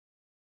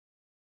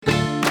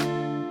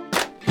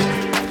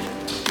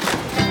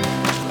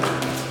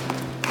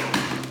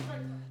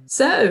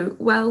So,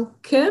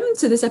 welcome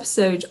to this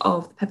episode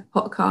of the Pepper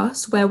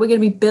Podcast, where we're going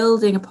to be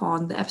building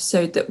upon the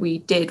episode that we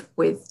did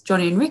with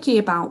Jonny and Riki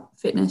about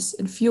fitness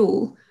and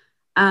fuel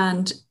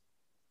and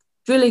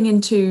drilling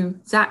into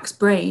Zach's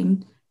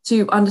brain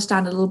to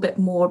understand a little bit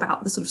more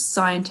about the sort of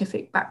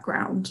scientific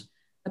background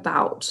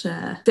about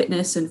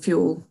fitness and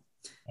fuel.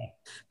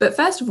 But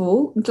first of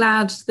all, I'm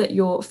glad that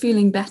you're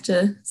feeling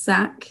better,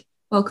 Zach.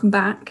 Welcome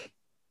back.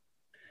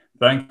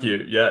 Thank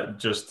you. Yeah,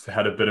 just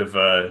had a bit of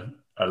a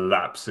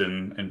lapse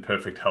in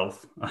perfect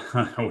health.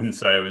 I wouldn't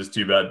say it was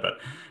too bad, but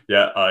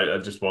yeah, I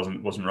just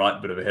wasn't right.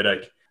 Bit of a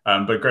headache.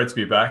 But great to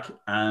be back.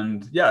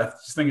 And yeah, I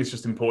just think it's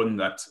just important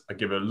that I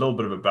give a little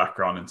bit of a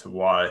background into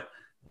why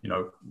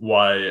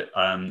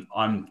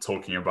I'm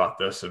talking about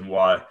this and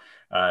why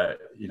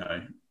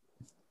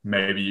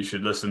maybe you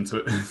should listen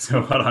to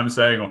to what I'm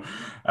saying. Or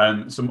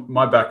so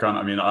my background.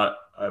 I mean,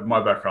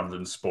 my background's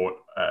in sport,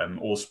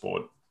 all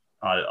sport.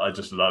 I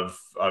just love.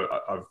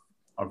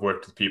 I've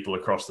worked with people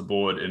across the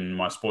board in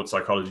my sports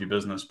psychology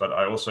business, but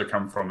I also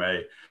come from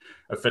a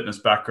fitness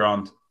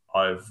background.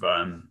 I've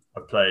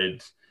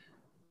played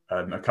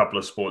a couple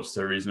of sports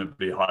to a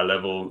reasonably high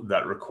level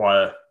that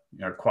require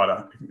quite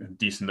a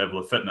decent level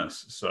of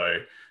fitness. So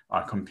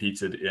I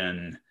competed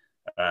in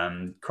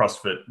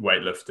CrossFit,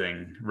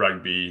 weightlifting,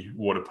 rugby,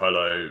 water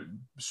polo,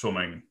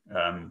 swimming,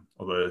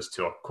 although those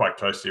two are quite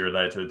closely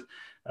related.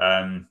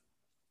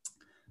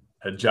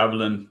 A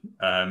javelin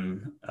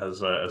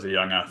as a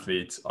young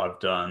athlete.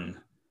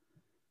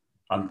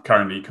 I'm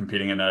currently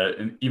competing in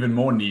an even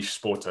more niche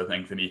sport, I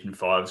think, than Eaton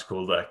Fives,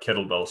 called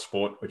kettlebell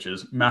sport, which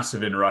is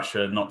massive in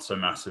Russia, not so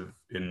massive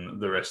in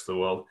the rest of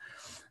the world.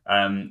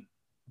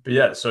 But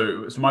yeah,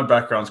 so my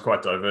background's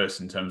quite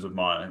diverse in terms of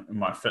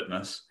my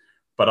fitness,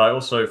 but I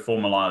also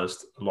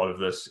formalized a lot of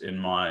this in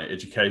my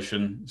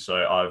education.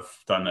 So I've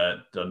done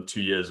 2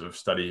 years of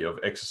study of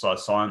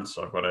exercise science.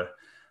 So I've got a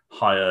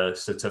higher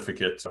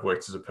certificate. I've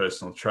worked as a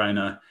personal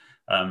trainer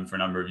for a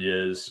number of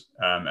years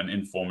and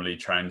informally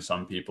trained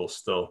some people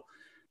still.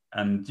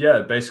 And yeah,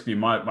 basically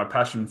my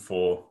passion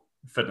for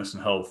fitness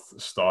and health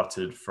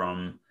started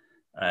from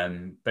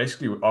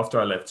basically after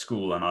I left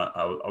school, and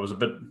I was a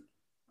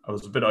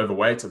bit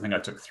overweight. I think I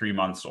took 3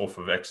 months off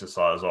of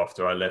exercise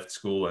after I left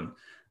school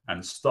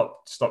and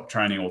stopped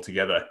training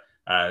altogether.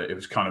 It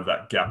was kind of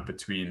that gap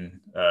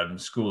between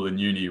school and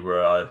uni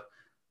where I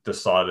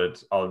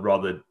decided I would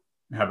rather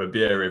have a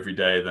beer every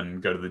day than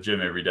go to the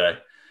gym every day.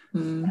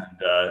 And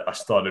I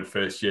started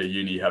first year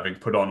uni having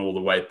put on all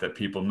the weight that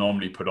people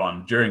normally put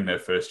on during their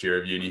first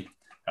year of uni.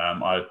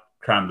 I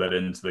crammed that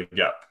into the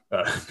gap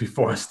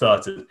before I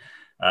started,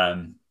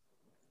 and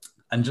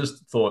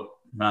just thought,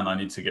 man, I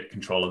need to get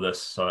control of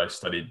this. So I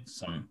studied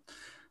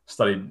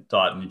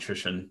diet and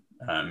nutrition,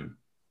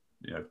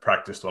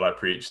 practiced what I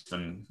preached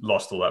and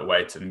lost all that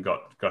weight and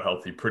got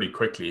healthy pretty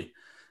quickly.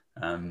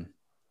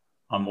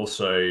 I'm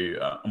also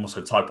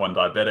type 1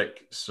 diabetic.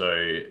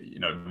 So,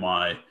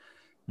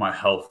 my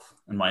health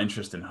and my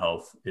interest in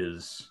health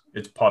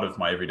it's part of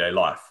my everyday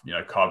life.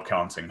 Carb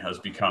counting has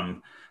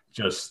become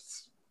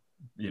just,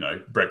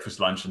 breakfast,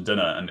 lunch and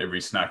dinner and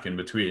every snack in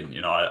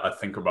between. I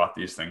think about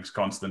these things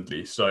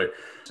constantly. So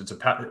it's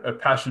a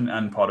passion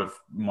and part of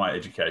my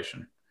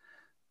education.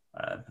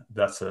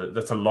 That's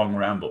a long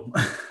ramble.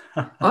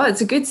 Oh,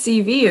 it's a good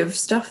CV of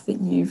stuff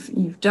that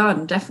you've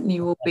done.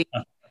 Definitely will be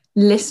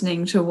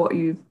listening to what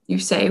you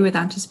say with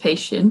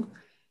anticipation.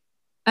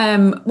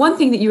 One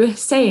thing that you were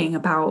saying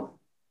about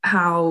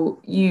how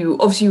you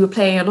obviously were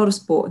playing a lot of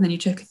sport and then you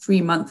took a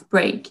 3-month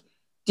break.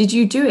 Did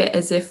you do it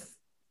as if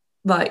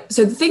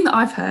so the thing that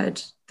I've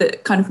heard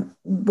that kind of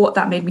what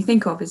that made me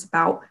think of is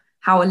about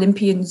how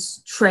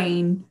Olympians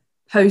train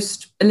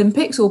post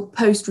Olympics or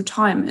post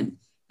retirement,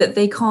 that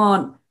they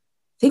can't.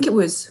 I think it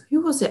was, who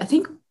was it? I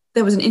think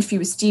there was an interview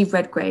with Steve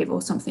Redgrave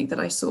or something that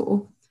I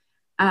saw,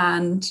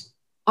 and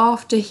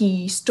after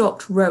he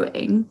stopped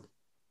rowing,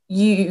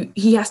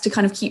 he has to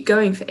kind of keep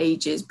going for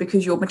ages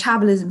because your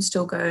metabolism's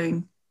still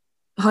going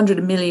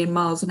 100 million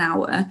miles an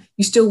hour.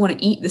 You still want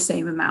to eat the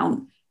same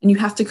amount, and you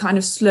have to kind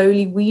of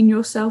slowly wean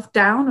yourself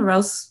down, or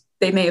else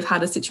they may have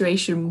had a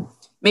situation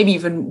maybe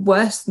even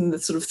worse than the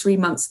sort of 3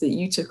 months that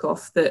you took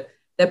off, that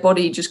their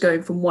body just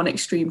going from one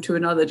extreme to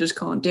another just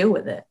can't deal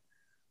with it.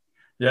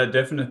 Yeah,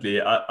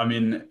 definitely. I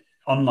mean,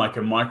 on like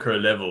a micro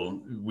level,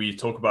 we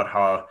talk about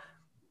how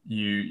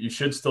you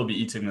should still be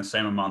eating the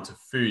same amount of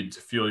food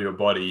to fuel your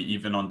body,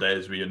 even on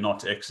days where you're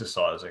not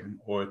exercising,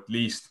 or at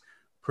least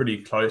pretty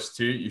close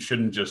to. You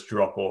shouldn't just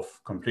drop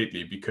off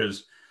completely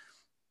because,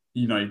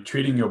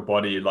 treating your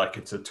body like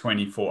it's a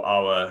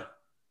 24-hour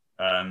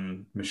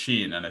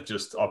machine and it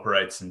just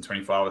operates in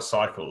 24-hour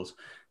cycles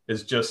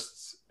is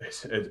just,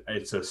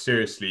 it's a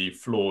seriously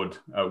flawed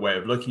way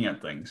of looking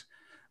at things.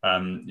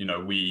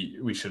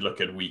 We should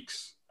look at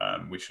weeks.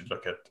 We should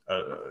look at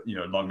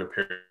longer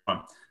period of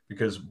time,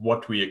 because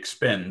what we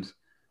expend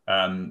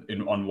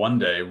on one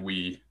day,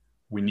 we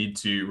need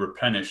to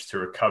replenish to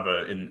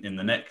recover in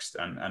the next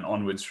and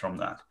onwards from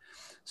that.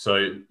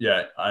 So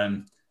yeah,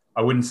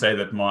 I wouldn't say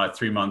that my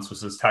 3 months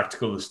was as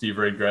tactical as Steve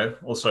Redgrave,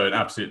 also an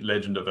absolute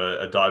legend of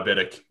a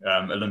diabetic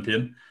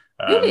Olympian.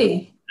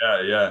 Really?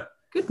 Yeah, yeah.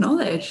 Good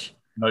knowledge.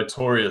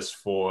 Notorious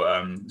for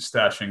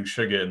stashing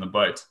sugar in the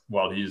boat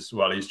while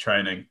he's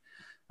training,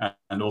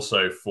 and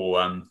also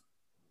for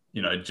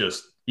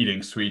just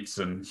eating sweets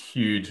and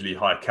hugely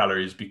high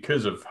calories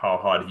because of how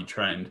hard he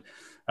trained,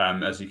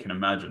 as you can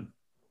imagine.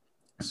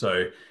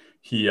 So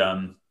he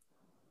had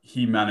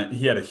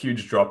a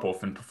huge drop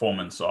off in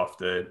performance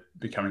after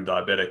becoming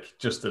diabetic.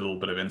 Just a little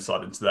bit of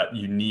insight into that: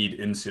 you need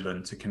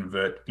insulin to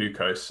convert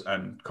glucose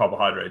and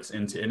carbohydrates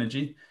into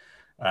energy.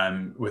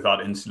 Without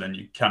insulin,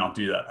 you cannot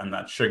do that, and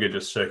that sugar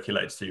just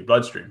circulates through your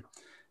bloodstream.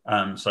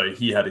 So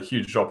he had a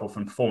huge drop off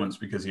in performance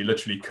because he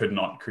literally could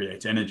not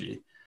create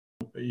energy.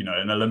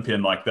 An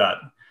Olympian like that,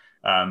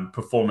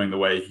 performing the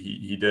way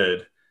he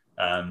did.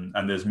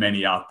 And there's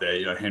many out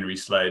there. Henry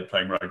Slade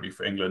playing rugby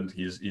for England.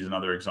 He's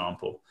another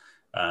example.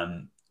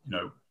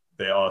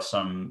 There are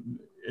some.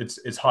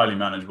 It's highly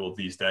manageable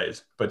these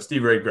days. But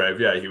Steve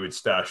Redgrave, yeah, he would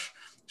stash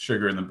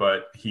sugar in the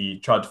boat. He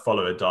tried to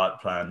follow a diet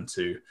plan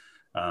to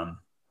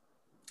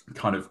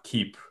kind of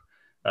keep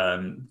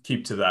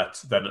to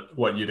that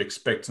what you'd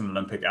expect an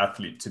Olympic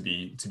athlete to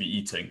be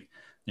eating.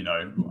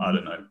 I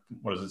don't know,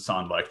 what does it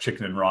sound like?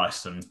 Chicken and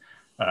rice and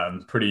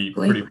pretty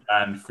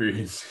bland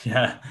foods.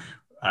 Yeah.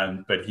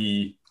 But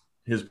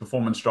his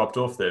performance dropped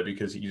off there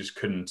because he just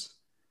couldn't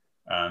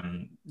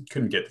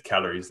get the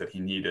calories that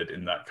he needed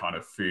in that kind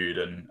of food,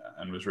 and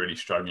was really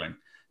struggling.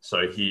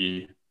 So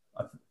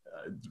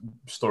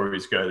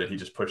stories go that he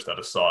just pushed that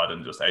aside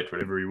and just ate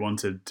whatever he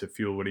wanted to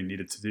fuel what he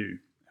needed to do.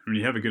 When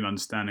you have a good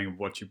understanding of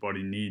what your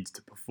body needs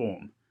to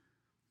perform,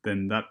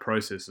 then that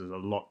process is a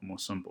lot more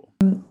simple.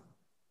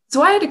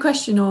 So I had a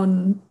question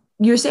on,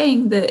 you were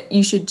saying that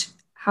you should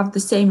have the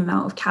same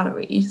amount of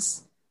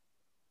calories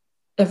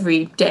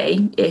every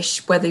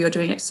day-ish, whether you're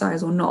doing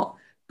exercise or not.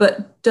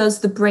 But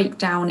does the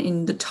breakdown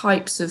in the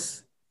types of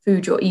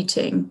food you're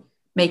eating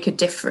make a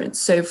difference?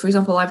 So, for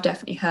example, I've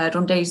definitely heard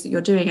on days that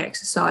you're doing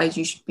exercise,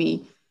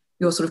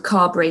 your sort of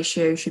carb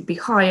ratio should be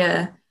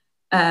higher.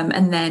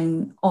 And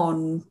then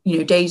on,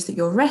 days that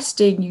you're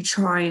resting, you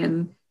try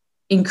and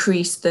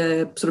increase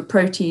the sort of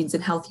proteins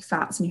and healthy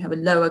fats, and you have a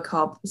lower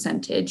carb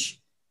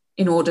percentage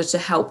in order to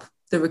help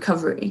the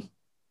recovery.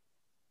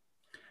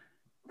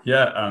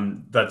 Yeah,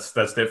 that's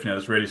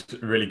really,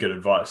 really good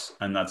advice,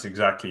 and that's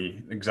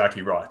exactly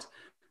right.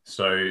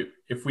 So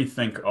if we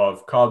think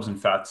of carbs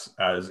and fats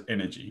as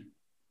energy,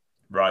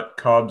 right?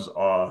 Carbs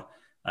are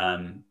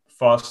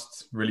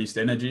fast released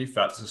energy,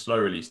 fats are slow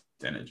released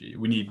energy.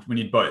 We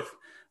need both.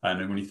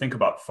 And when you think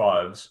about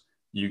fives,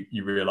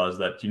 you realize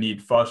that you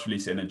need fast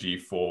release energy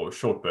for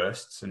short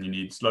bursts, and you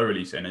need slow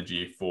release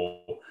energy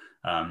for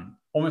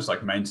almost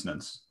like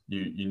maintenance.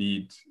 You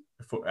need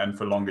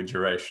for longer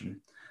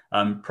duration.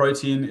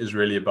 Protein is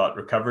really about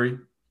recovery.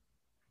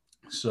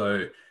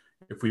 So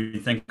if we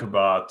think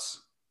about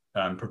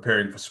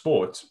preparing for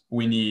sport,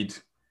 we need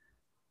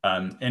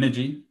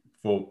energy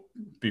for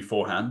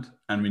beforehand,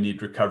 and we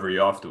need recovery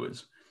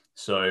afterwards.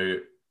 So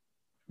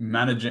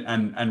managing,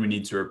 and we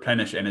need to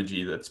replenish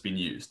energy that's been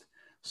used.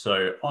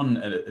 So on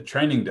a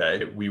training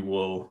day, we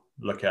will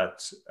look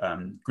at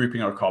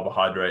grouping our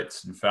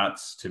carbohydrates and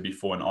fats to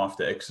before and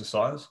after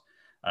exercise,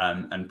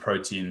 and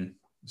protein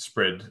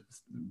spread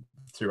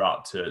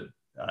throughout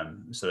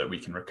so that we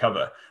can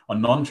recover.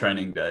 On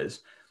non-training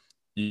days,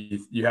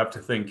 you have to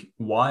think,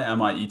 why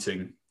am I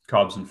eating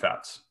carbs and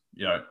fats?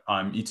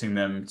 I'm eating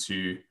them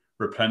to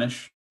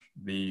replenish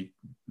the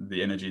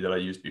energy that I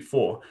used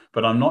before,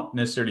 but I'm not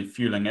necessarily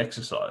fueling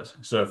exercise.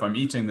 So if I'm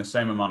eating the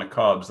same amount of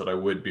carbs that I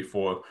would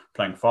before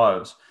playing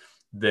fives,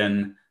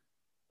 then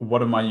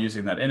what am I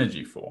using that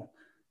energy for?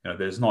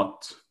 There's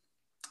not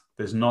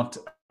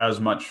as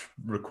much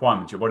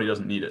requirement. Your body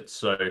doesn't need it.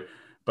 So,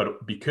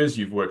 but because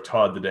you've worked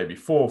hard the day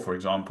before, for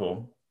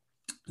example,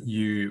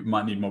 you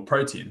might need more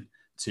protein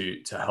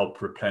to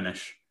help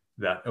replenish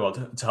that, well,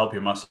 to help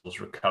your muscles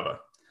recover.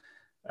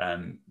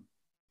 And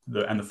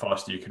the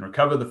faster you can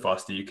recover, the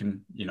faster you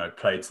can,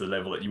 play to the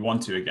level that you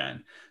want to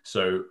again.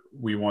 So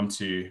we want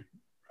to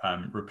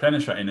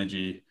replenish our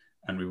energy,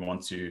 and we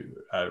want to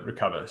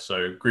recover.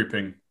 So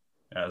grouping,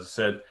 as I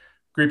said,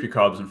 group your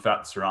carbs and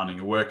fats surrounding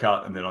your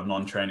workout, and then on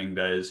non-training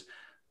days,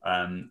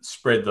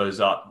 spread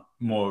those out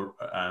more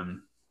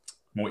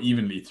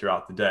evenly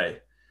throughout the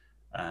day,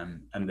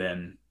 and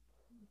then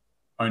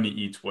only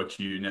eat what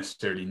you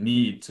necessarily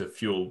need to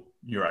fuel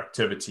your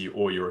activity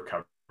or your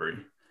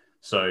recovery.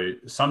 So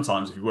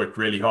sometimes if you worked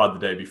really hard the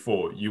day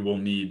before, you will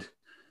need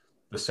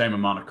the same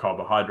amount of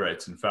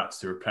carbohydrates and fats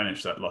to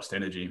replenish that lost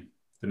energy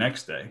the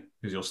next day,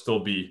 because you'll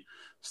still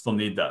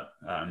need that,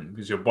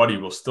 because your body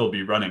will still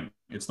be running.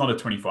 It's not a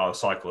 24-hour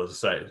cycle, as I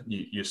say.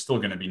 You're still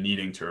going to be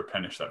needing to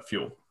replenish that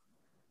fuel.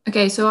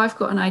 Okay, so I've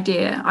got an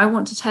idea. I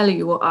want to tell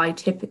you what I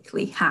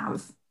typically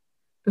have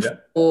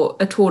before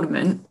a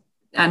tournament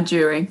and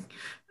during,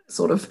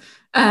 sort of.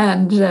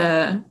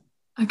 And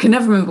I can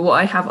never remember what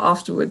I have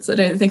afterwards. I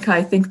don't think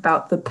I think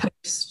about the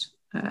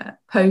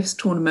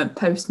post-tournament,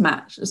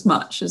 post-match as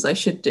much as I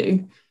should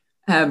do.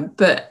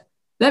 But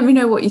let me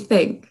know what you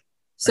think.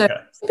 So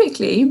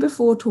typically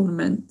before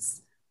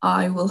tournaments,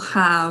 I will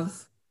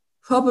have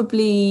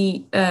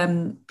probably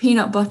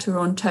peanut butter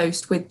on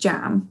toast with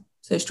jam.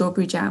 So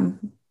strawberry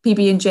jam,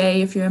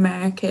 PB&J if you're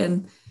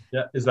American.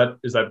 Yeah. Is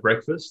that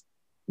breakfast?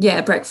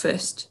 Yeah,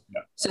 breakfast.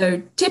 Yeah.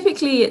 So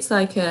typically it's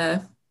like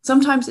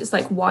sometimes it's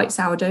like white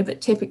sourdough,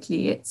 but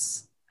typically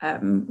it's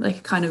like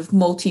a kind of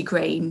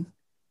multi-grain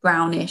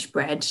brownish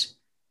bread,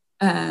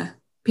 uh,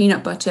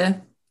 peanut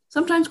butter,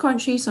 sometimes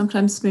crunchy,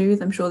 sometimes smooth.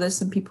 I'm sure there's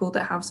some people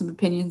that have some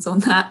opinions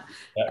on that.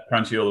 Yeah.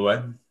 Crunchy all the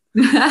way.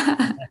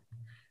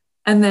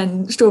 And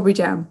then strawberry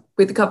jam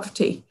with a cup of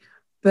tea.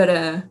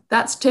 But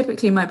that's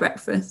typically my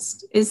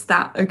breakfast. Is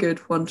that a good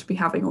one to be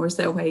having, or is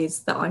there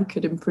ways that I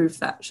could improve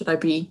that? Should I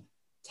be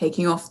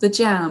taking off the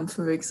jam,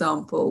 for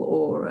example,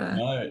 or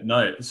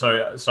No.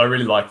 So I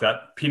really like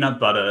that. Peanut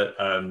butter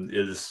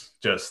is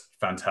just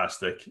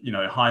fantastic.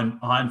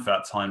 High in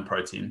fats, high in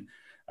protein.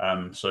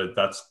 So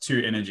that's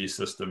two energy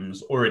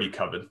systems already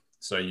covered.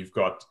 So you've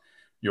got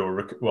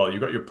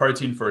you've got your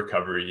protein for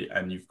recovery,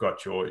 and you've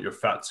got your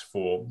fats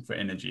for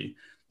energy.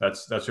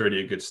 That's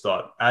already a good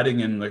start. Adding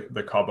in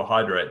the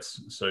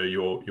carbohydrates, so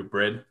your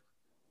bread.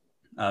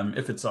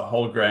 If it's a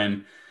whole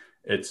grain,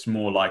 it's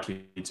more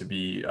likely to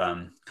be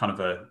kind of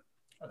a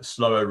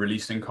slower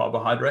releasing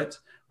carbohydrate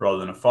rather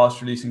than a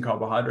fast releasing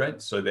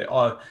carbohydrate. So there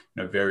are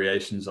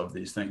variations of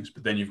these things.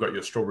 But then you've got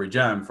your strawberry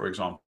jam, for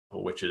example,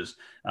 which is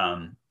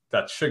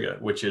that's sugar,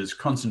 which is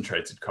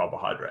concentrated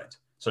carbohydrate.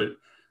 So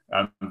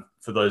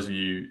for those of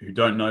you who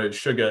don't know,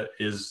 sugar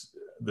is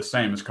the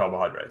same as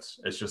carbohydrates.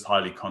 It's just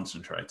highly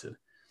concentrated.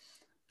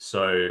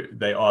 So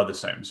they are the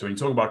same. So when you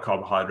talk about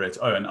carbohydrates,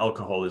 and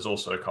alcohol is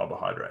also a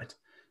carbohydrate.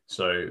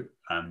 So,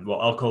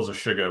 alcohol is a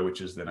sugar,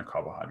 which is then a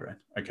carbohydrate.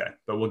 Okay,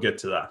 but we'll get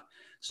to that.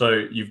 So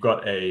you've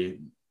got a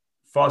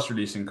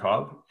fast-releasing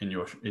carb in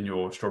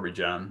your strawberry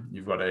jam.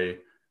 You've got a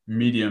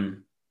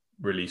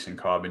medium-releasing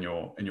carb in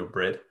your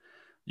bread.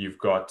 You've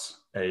got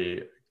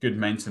a good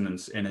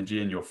maintenance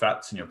energy in your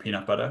fats and your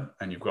peanut butter,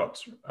 and you've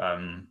got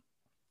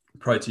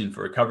protein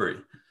for recovery.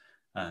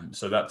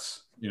 So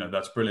that's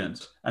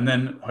brilliant. And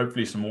then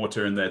hopefully some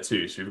water in there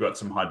too. So you've got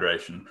some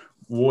hydration.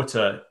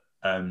 Water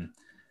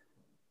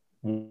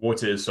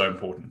is so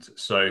important.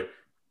 So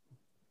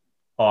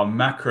our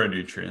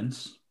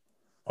macronutrients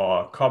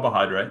are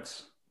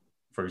carbohydrates,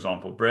 for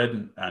example,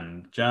 bread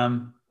and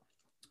jam,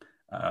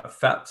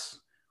 fats,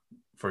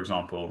 for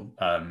example,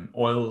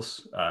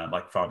 oils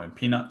like found in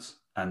peanuts,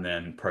 and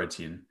then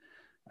protein,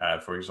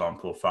 for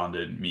example, found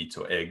in meat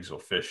or eggs or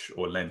fish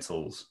or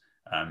lentils.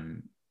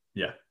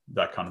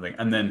 That kind of thing.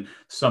 And then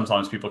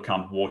sometimes people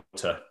count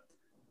water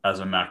as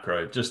a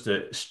macro, just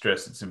to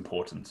stress it's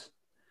important.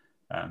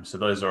 So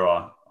those are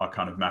our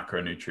kind of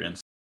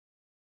macronutrients.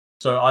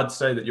 So I'd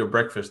say that your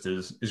breakfast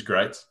is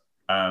great.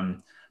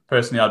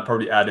 Personally, I'd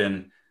probably add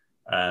in,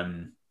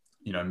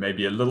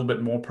 maybe a little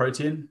bit more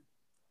protein,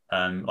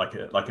 like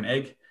an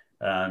egg,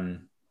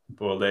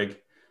 boiled egg.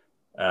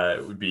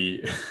 Would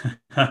be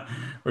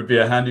would be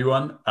a handy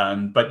one,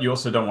 but you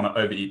also don't want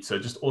to overeat. So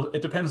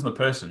it depends on the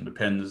person.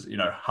 Depends,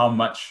 how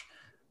much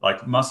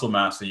like muscle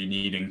mass are you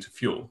needing to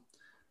fuel.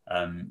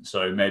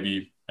 So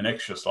maybe an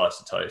extra slice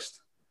of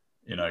toast,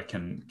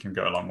 can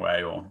go a long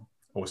way,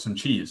 or some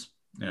cheese.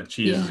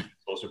 Cheese is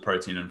also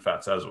protein and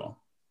fats as well.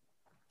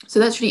 So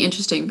that's really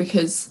interesting,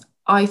 because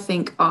I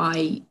think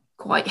I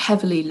quite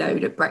heavily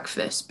load at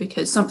breakfast,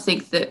 because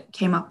something that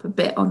came up a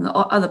bit on the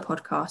other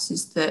podcast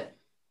is that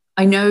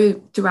I know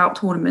throughout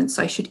tournaments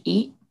I should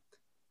eat,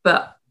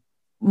 but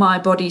my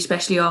body,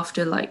 especially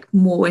after like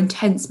more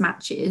intense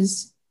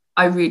matches,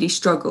 I really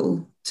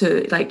struggle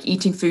to, like,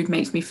 eating food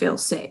makes me feel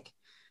sick,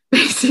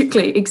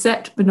 basically,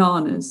 except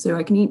bananas. So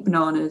I can eat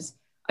bananas.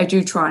 I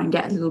do try and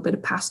get a little bit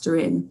of pasta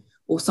in,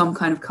 or some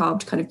kind of carb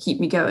to kind of keep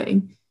me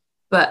going.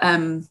 But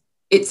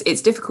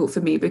it's difficult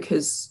for me,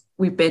 because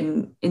we've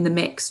been in the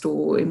mixed,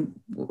 or in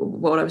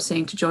what I was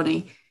saying to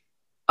Jonny,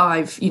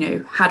 I've,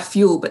 had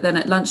fuel, but then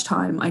at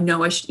lunchtime, I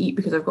know I should eat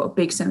because I've got a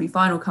big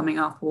semi-final coming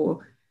up,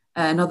 or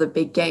another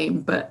big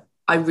game, but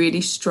I really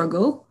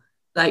struggle.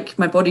 Like,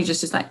 my body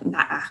just is like,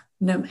 nah,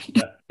 no, mate.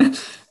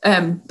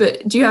 Yeah.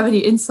 But do you have any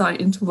insight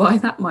into why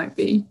that might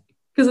be?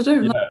 Because I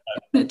don't like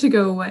it to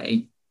go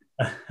away.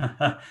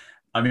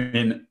 I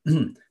mean,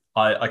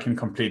 I can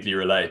completely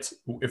relate.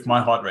 If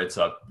my heart rate's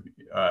up,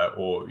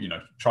 or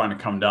trying to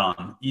come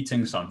down,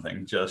 eating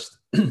something, just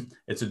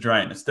it's a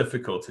drain. It's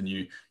difficult, and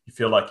you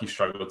feel like you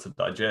struggle to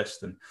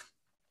digest and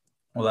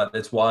all that.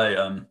 It's why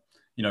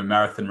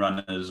marathon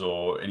runners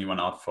or anyone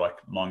out for like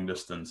long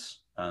distance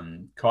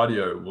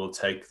cardio will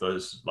take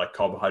those like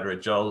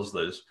carbohydrate gels,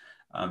 those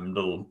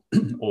little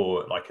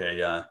or like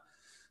a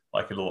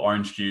little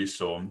orange juice,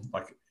 or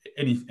like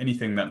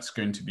anything that's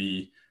going to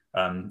be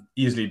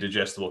easily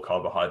digestible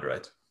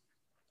carbohydrate.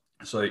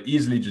 So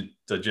easily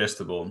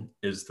digestible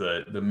is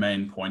the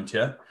main point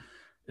here,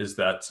 is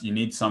that you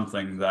need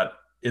something that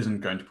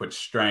isn't going to put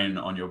strain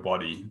on your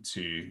body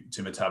to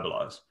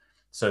metabolize.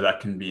 So that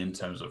can be in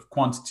terms of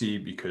quantity,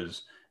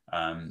 because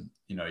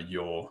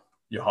your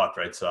heart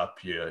rate's up,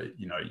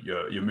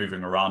 you're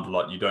moving around a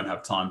lot. You don't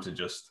have time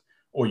to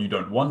or you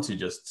don't want to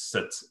just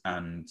sit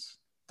and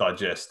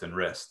digest and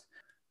rest.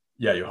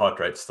 yeah, your heart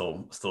rate's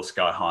still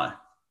sky high.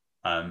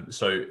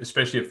 So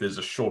especially if there's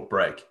a short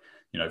break,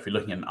 if you're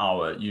looking at an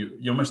hour, you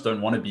almost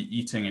don't want to be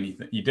eating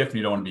anything. You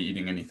definitely don't want to be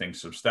eating anything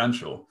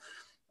substantial,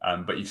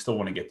 but you still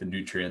want to get the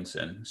nutrients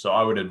in. So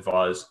I would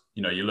advise,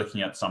 you're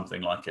looking at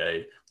something like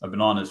a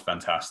banana is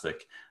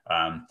fantastic,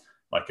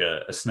 like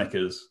a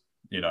Snickers,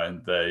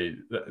 and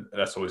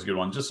that's always a good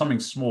one. Just something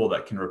small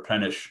that can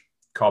replenish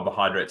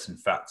carbohydrates and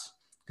fats,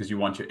 because you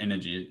want your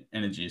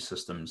energy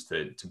systems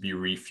to be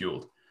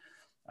refueled.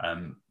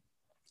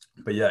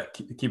 But yeah,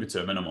 keep it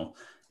to a minimal.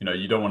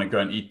 You don't want to go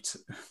and eat,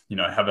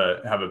 have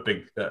a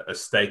big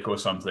steak or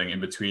something in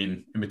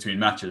between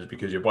matches,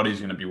 because your body's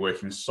going to be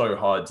working so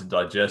hard to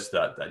digest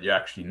that you're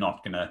actually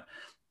not going to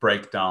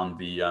break down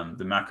the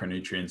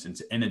macronutrients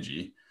into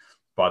energy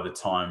by the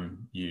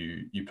time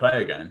you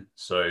play again.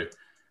 So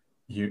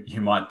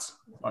you might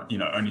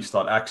only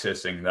start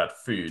accessing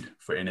that food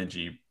for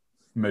energy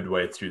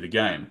midway through the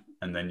game,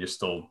 and then you're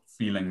still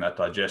feeling that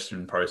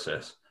digestion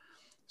process.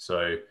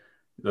 So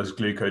those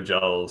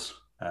glucogels,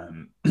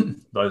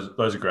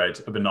 those are great.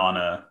 A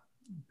banana,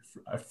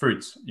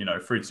 fruits,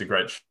 fruits are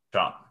great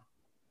shot.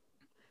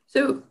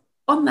 So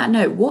on that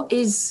note, what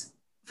is,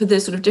 for the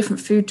sort of different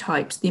food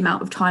types, the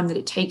amount of time that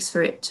it takes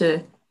for it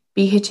to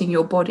be hitting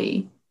your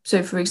body?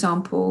 So for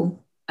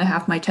example, I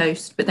have my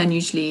toast, but then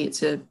usually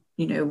it's a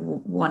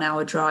 1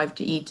 hour drive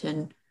to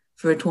Eton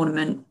for a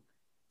tournament.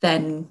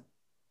 Then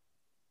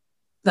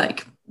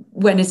like,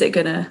 when is it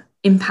going to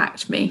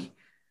impact me?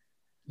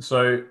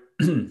 So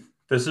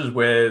this is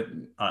where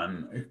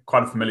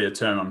quite a familiar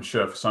term, I'm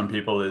sure, for some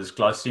people is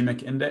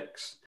glycemic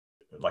index.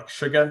 Like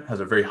sugar has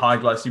a very high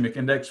glycemic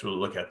index. We'll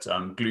look at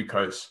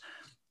glucose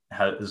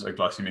has a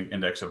glycemic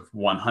index of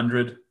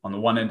 100 on the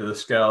one end of the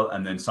scale,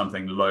 and then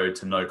something low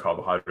to no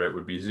carbohydrate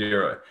would be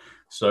 0.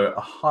 So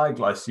a high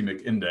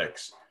glycemic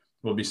index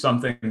will be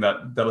something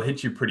that'll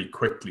hit you pretty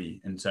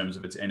quickly in terms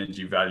of its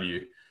energy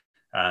value.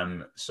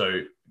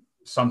 So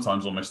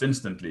sometimes almost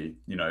instantly,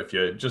 if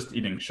you're just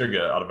eating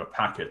sugar out of a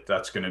packet,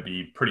 that's going to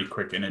be pretty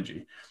quick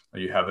energy. Or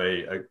you have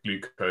a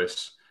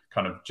glucose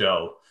kind of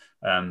gel,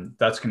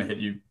 that's going to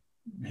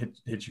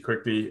hit you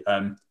quickly.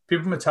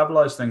 People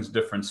metabolize things at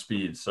different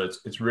speeds, so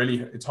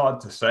it's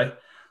hard to say.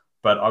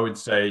 But I would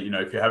say,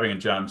 if you're having a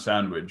jam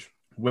sandwich,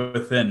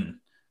 within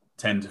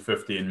 10 to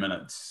 15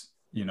 minutes,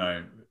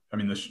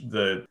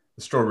 the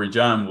strawberry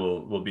jam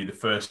will be the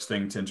first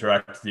thing to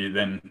interact with you,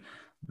 then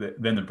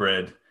the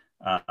bread,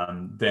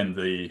 then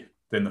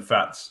the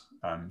fats.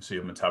 So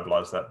you'll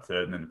metabolize that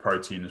third, and then the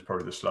protein is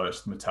probably the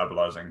slowest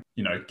metabolizing.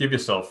 Give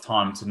yourself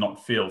time to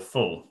not feel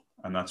full.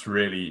 And that's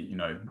really,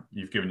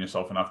 you've given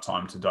yourself enough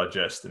time to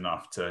digest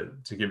enough to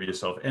give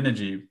yourself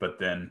energy, but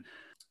then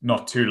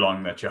not too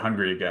long that you're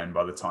hungry again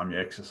by the time you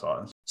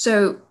exercise.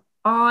 So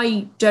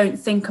I don't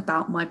think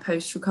about my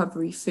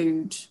post-recovery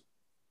food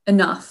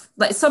enough.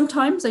 Like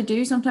sometimes I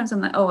do, sometimes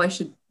I'm like, oh, I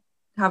should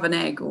have an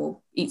egg or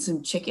eat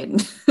some chicken.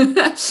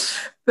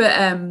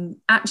 But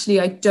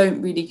actually I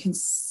don't really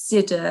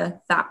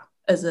consider that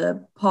as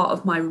a part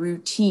of my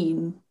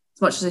routine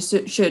as much as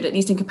I should, at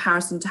least in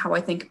comparison to how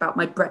I think about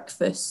my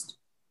breakfast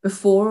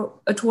before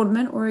a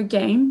tournament or a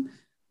game.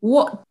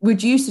 What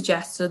would you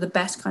suggest are the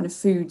best kind of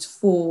foods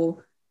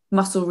for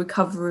muscle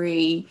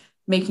recovery,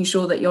 making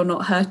sure that you're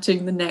not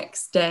hurting the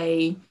next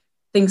day,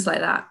 things like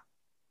that?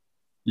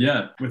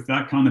 Yeah, with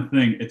that kind of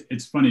thing,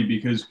 it's funny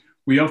because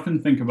we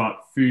often think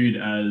about food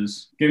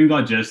as getting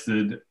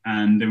digested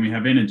and then we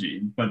have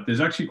energy, but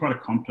there's actually quite a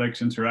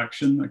complex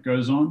interaction that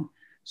goes on.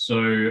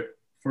 So,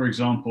 for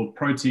example,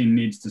 protein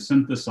needs to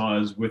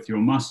synthesize with your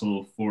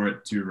muscle for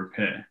it to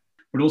repair.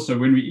 But also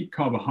when we eat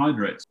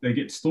carbohydrates, they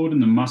get stored in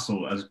the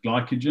muscle as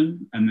glycogen,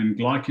 and then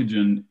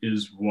glycogen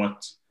is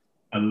what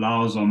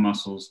allows our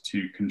muscles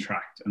to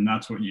contract, and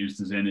that's what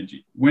used as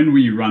energy. When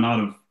we run out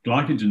of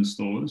glycogen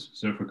stores,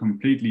 so if we're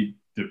completely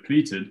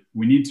depleted,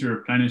 we need to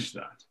replenish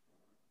that.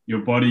 Your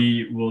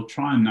body will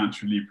try and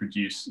naturally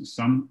produce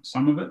some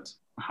of it.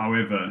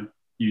 However,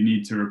 you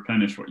need to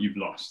replenish what you've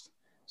lost.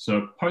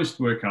 So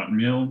post-workout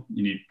meal,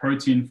 you need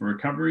protein for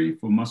recovery,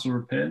 for muscle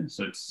repair.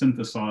 So it's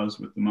synthesized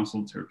with the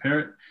muscle to repair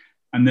it.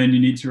 And then you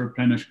need to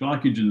replenish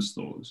glycogen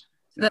stores.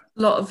 That's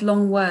a lot of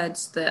long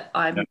words that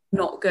I'm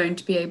not going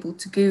to be able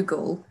to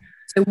Google.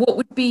 So what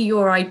would be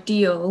your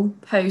ideal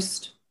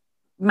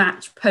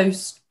post-match,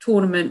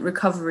 post-tournament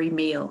recovery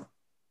meal?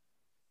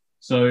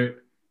 So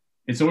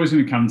it's always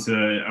going to come to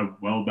a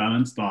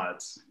well-balanced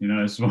diet.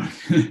 It's what,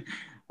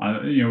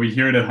 we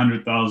hear it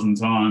 100,000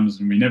 times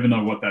and we never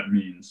know what that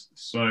means.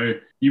 So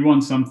you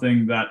want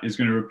something that is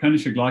going to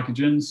replenish your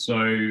glycogen.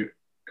 So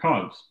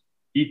carbs.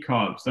 Eat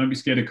carbs. Don't be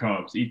scared of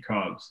carbs. Eat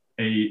carbs.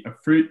 A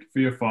fruit for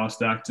your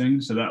fast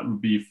acting. So that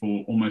would be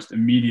for almost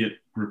immediate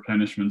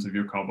replenishment of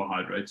your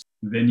carbohydrates.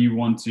 Then you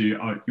want to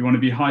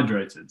be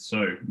hydrated.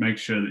 So make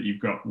sure that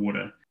you've got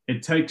water.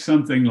 It takes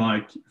something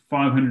like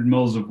 500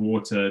 mils of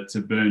water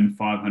to burn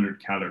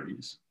 500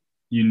 calories.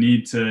 You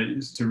need to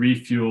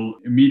refuel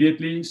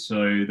immediately.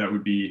 So that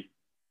would be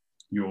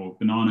your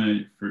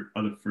banana,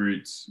 other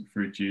fruits,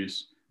 fruit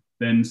juice.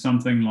 Then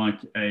something like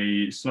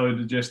a slow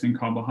digesting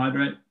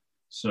carbohydrate.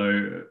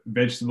 So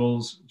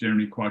vegetables,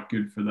 generally quite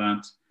good for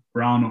that.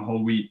 Brown or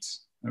whole wheat,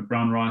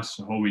 brown rice,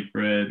 whole wheat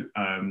bread,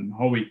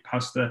 whole wheat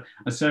pasta.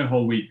 I say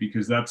whole wheat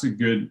because that's a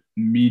good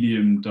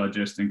medium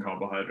digesting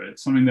carbohydrate,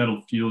 something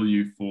that'll fuel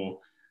you for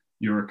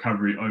your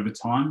recovery over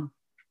time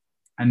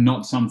and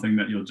not something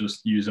that you'll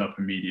just use up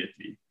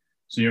immediately.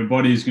 So your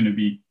body is going to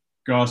be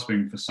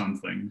gasping for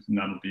something, and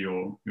that'll be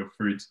your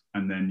fruit,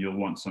 and then you'll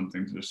want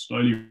something to just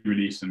slowly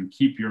release and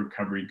keep your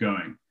recovery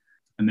going.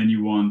 And then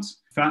you want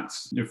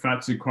fats. Your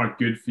fats are quite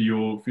good for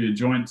your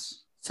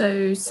joints.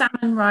 So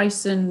salmon,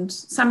 rice,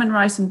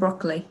 and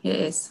broccoli. It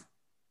is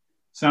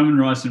salmon,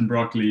 rice, and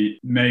broccoli.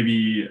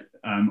 Maybe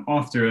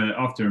after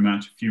a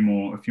match, a few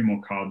more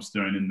carbs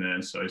thrown in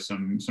there. So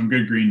some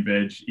good green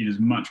veg. Eat as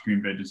much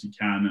green veg as you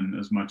can and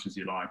as much as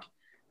you like.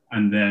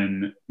 And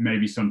then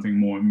maybe something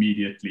more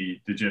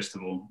immediately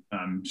digestible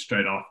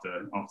straight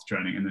after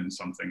training, and then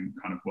something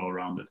kind of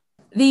well-rounded.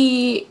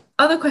 The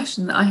other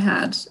question that I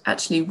had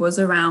actually was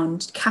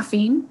around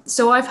caffeine.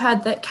 So I've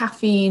heard that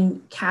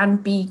caffeine can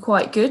be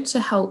quite good to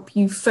help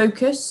you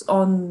focus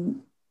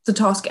on the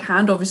task at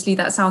hand. Obviously,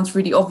 that sounds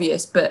really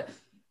obvious, but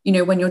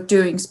when you're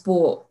doing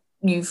sport,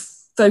 you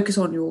focus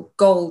on your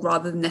goal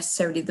rather than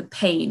necessarily the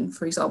pain,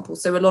 for example.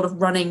 So a lot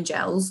of running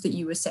gels that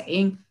you were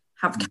saying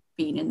have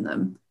caffeine in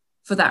them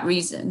for that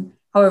reason.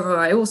 However,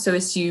 I also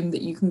assume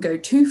that you can go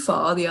too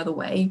far the other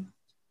way.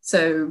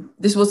 So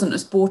this wasn't a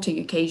sporting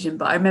occasion,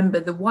 but I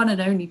remember the one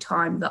and only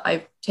time that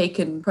I've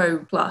taken Pro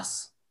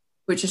Plus,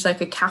 which is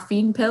like a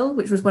caffeine pill,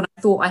 which was when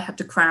I thought I had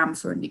to cram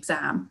for an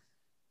exam.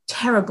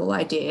 Terrible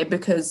idea,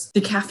 because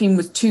the caffeine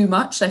was too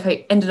much. Like,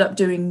 I ended up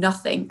doing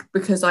nothing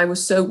because I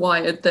was so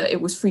wired that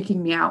it was freaking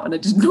me out and I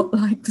did not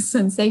like the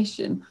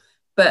sensation.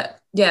 But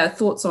yeah,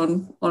 thoughts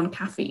on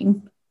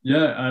caffeine?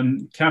 Yeah,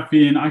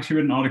 caffeine. I actually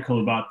read an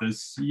article about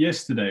this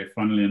yesterday,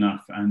 funnily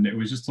enough, and it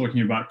was just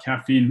talking about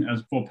caffeine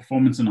as for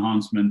performance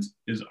enhancement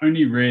is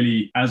only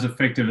really as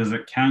effective as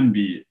it can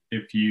be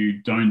if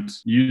you don't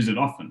use it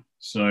often.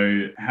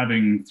 So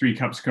having 3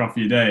 cups of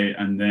coffee a day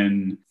and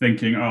then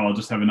thinking, oh, I'll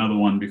just have another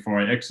one before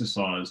I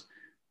exercise,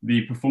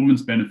 the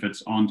performance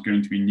benefits aren't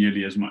going to be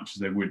nearly as much as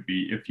they would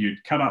be if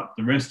you'd cut out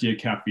the rest of your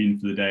caffeine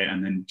for the day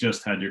and then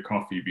just had your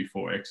coffee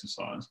before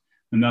exercise.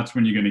 And that's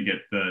when you're going to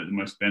get the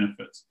most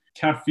benefits.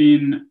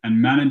 Caffeine and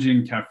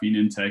managing caffeine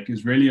intake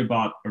is really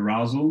about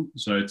arousal.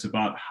 So it's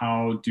about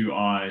how do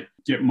I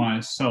get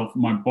myself,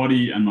 my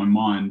body and my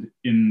mind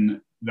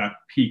in that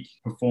peak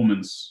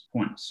performance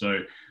point. So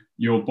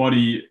your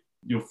body,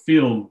 you'll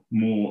feel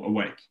more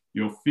awake,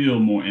 you'll feel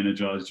more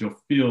energized, you'll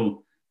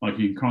feel like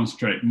you can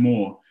concentrate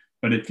more.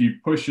 But if you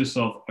push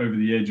yourself over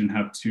the edge and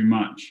have too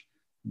much,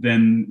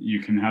 then you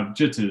can have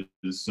jitters.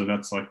 So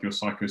that's like your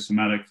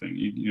psychosomatic thing.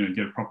 You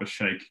get a proper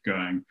shake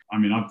going. I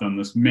mean, I've done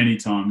this many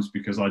times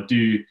because I'll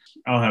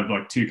have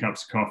like 2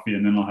 cups of coffee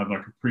and then I'll have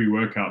like a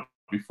pre-workout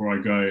before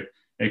I go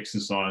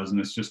exercise. And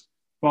it's just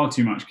far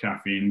too much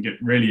caffeine,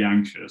 get really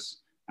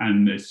anxious.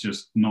 And it's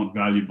just not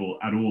valuable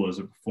at all as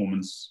a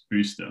performance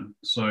booster.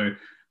 So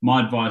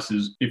my advice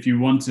is, if you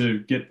want to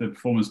get the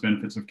performance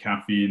benefits of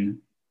caffeine,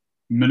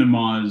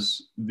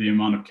 minimize the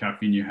amount of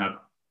caffeine you have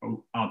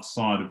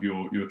outside of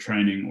your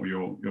training or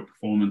your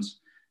performance.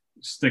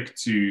 Stick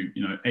to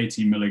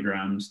 80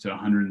 milligrams to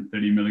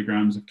 130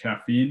 milligrams of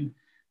caffeine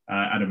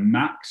at a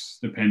max,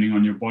 depending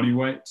on your body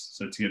weight.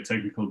 So to get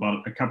technical about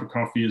it, a cup of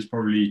coffee is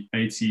probably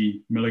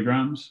 80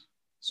 milligrams.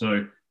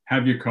 So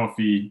have your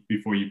coffee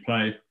before you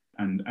play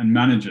and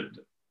manage it.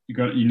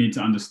 You need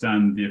to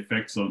understand the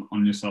effects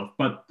on yourself,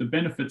 but the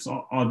benefits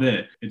are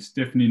there. It's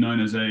definitely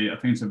known as I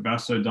think it's a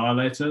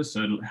vasodilator,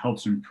 so it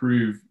helps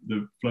improve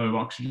the flow of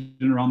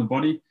oxygen around the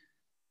body,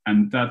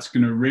 and that's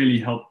going to really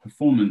help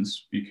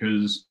performance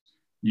because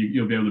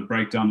you'll be able to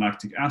break down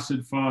lactic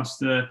acid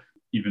faster,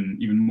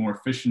 even more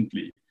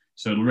efficiently.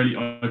 So it'll really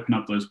open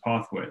up those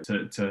pathways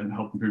to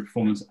help improve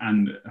performance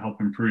and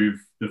help improve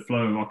the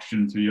flow of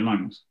oxygen through your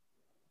lungs.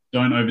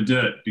 Don't overdo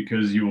it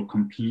because you will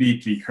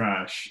completely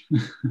crash.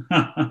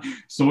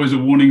 It's always a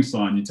warning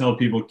sign. You tell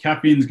people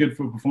caffeine's good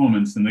for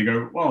performance and they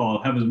go, well,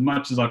 I'll have as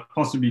much as I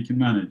possibly can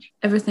manage.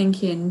 Everything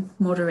in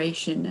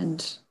moderation,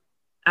 and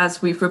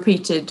as we've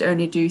repeated,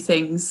 only do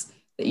things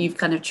that you've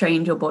kind of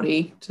trained your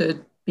body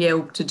to be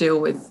able to deal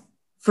with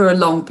for a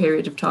long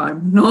period of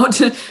time, not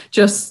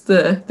just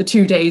the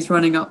 2 days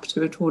running up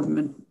to a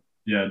tournament.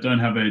 Yeah, don't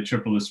have a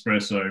triple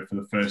espresso for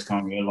the first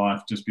time in your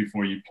life just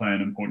before you play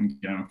an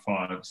important game of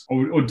fives.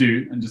 Or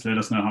do, and just let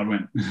us know how it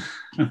went.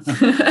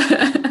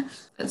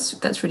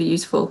 That's really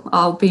useful.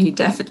 I'll be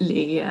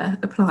definitely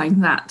applying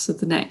that to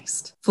the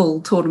next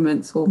full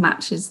tournaments or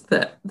matches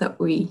that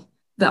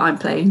I'm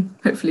playing,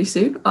 hopefully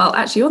soon. Well,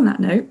 actually, on that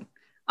note,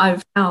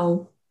 I've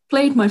now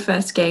played my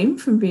first game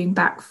from being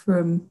back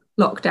from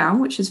lockdown,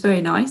 which is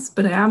very nice,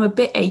 but I am a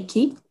bit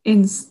achy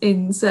in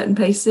certain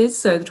places,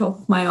 so the top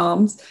of my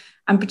arms,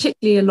 and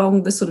particularly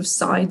along the sort of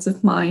sides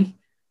of my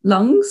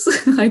lungs,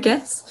 I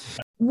guess.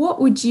 What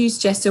would you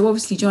suggest? So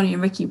obviously Jonny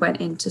and Riki went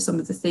into some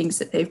of the things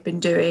that they've been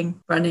doing,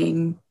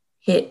 running,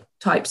 HIIT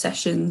type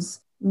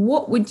sessions.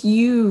 What would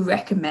you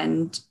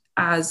recommend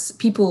as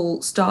people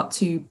start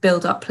to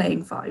build up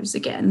playing fives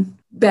again,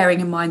 bearing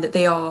in mind that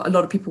a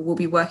lot of people will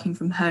be working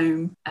from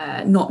home,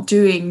 not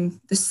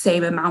doing the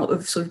same amount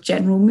of sort of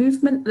general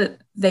movement that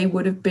they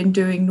would have been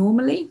doing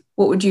normally?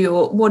 What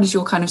is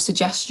your kind of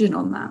suggestion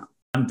on that?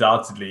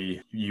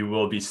 Undoubtedly, you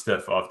will be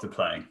stiff after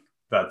playing.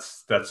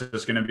 That's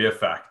just going to be a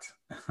fact.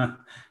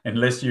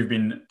 Unless you've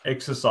been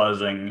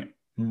exercising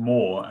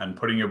more and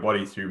putting your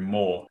body through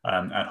more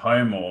at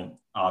home or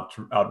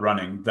out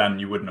running than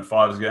you would in a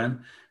fives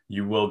game,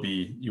 you will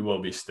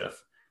be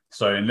stiff.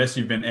 So unless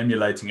you've been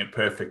emulating it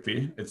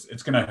perfectly,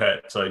 it's going to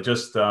hurt. So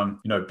just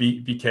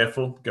be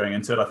careful going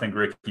into it. I think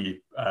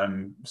Riki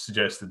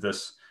suggested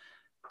this.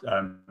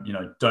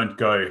 Don't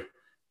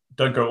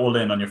go all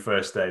in on your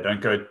first day.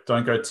 Don't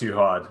go too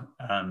hard.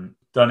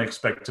 Don't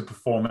expect to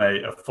perform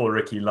a full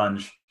Riki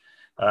lunge,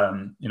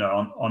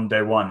 on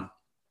day one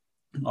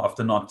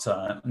after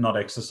not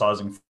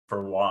exercising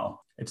for a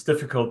while. It's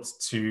difficult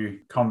to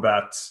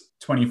combat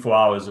 24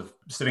 hours of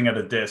sitting at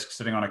a desk,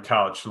 sitting on a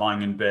couch,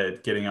 lying in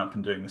bed, getting up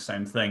and doing the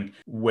same thing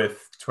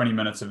with 20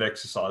 minutes of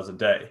exercise a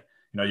day.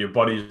 Your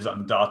body is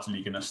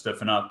undoubtedly going to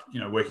stiffen up.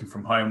 Working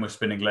from home, we're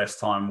spending less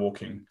time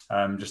walking,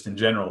 just in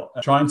general.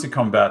 Trying to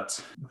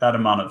combat that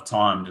amount of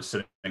time just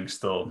sitting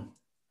still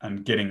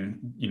and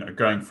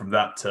going from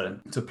that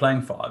to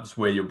playing fives,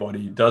 where your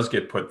body does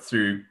get put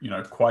through,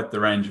 quite the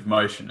range of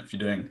motion. If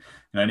you're doing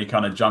any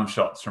kind of jump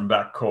shots from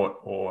back court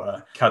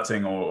or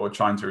cutting or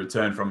trying to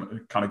return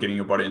from kind of getting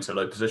your body into a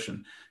low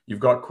position, you've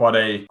got quite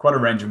a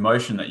range of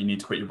motion that you need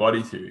to put your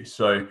body through.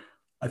 So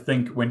I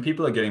think when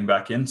people are getting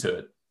back into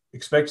it,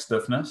 expect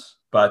stiffness,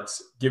 but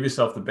give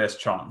yourself the best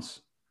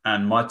chance.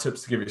 And my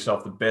tips to give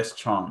yourself the best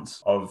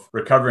chance of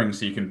recovering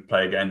so you can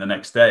play again the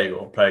next day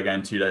or play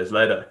again 2 days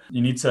later,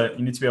 you need to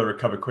be able to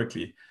recover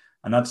quickly.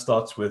 And that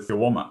starts with your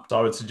warm-up. So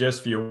I would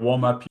suggest for your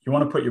warm-up, you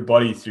want to put your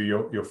body through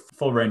your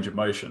full range of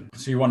motion.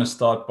 So you want to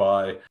start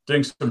by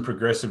doing some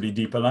progressively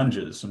deeper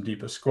lunges, some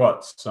deeper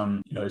squats,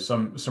 some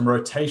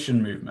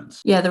rotation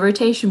movements. Yeah, the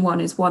rotation one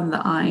is one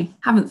that I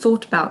haven't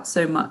thought about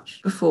so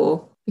much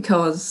before,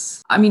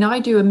 because I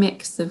do a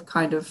mix of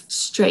kind of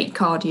straight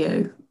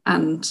cardio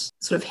and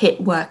sort of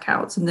HIIT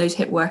workouts, and those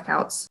HIIT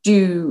workouts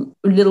do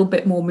a little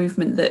bit more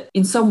movement that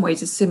in some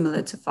ways is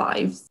similar to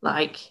fives,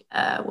 like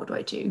what do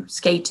I do?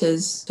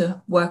 Skaters,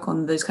 to work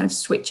on those kind of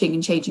switching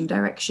and changing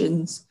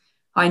directions,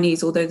 high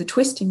knees, although the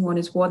twisting one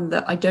is one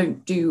that I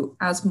don't do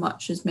as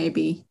much as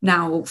maybe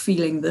now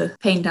feeling the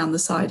pain down the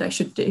side I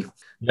should do.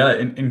 Yeah,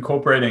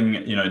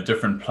 incorporating,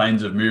 different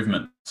planes of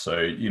movement.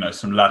 So,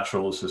 some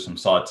laterals, so some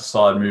side to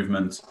side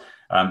movements.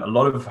 A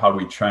lot of how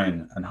we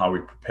train and how we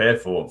prepare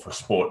for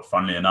sport,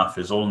 funnily enough,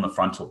 is all in the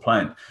frontal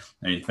plane.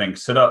 You think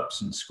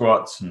sit-ups and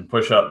squats and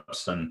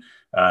push-ups and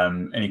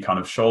any kind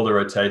of shoulder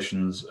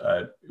rotations.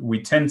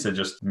 We tend to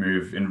just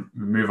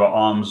move our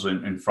arms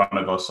in front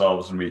of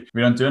ourselves, and we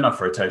don't do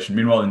enough rotation.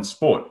 Meanwhile, in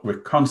sport, we're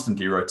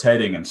constantly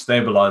rotating and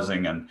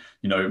stabilizing and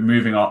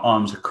moving our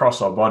arms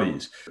across our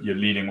bodies. You're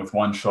leading with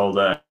one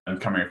shoulder and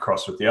coming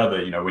across with the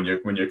other.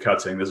 When you're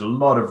cutting, there's a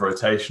lot of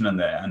rotation in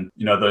there, and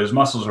those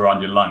muscles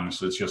around your lungs,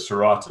 so it's your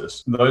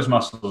serratus, those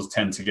muscles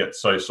tend to get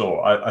so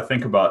sore. I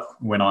think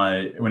about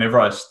whenever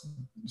I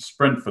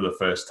sprint for the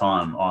first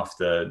time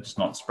after just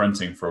not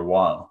sprinting for a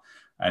while,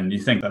 and you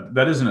think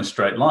that isn't a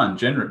straight line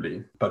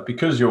generally, but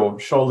because your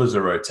shoulders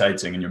are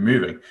rotating and you're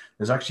moving,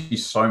 there's actually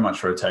so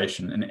much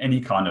rotation in any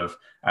kind of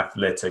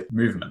athletic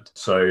movement.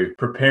 So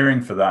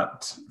preparing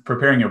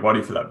your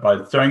body for that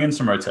by throwing in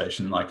some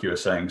rotation, like you were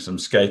saying, some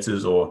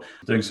skaters, or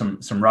doing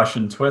some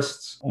Russian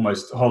twists,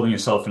 almost holding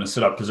yourself in a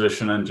sit-up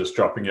position and just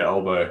dropping your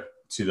elbow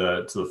to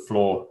the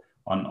floor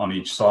on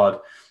each side.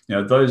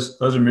 Those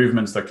are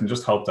movements that can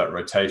just help that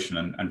rotation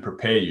and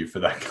prepare you for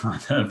that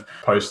kind of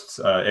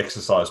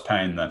post-exercise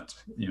pain that,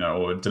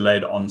 or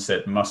delayed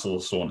onset muscle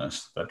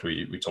soreness that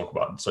we talk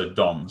about. So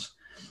DOMS,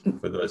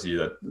 for those of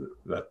you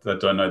that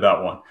don't know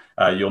that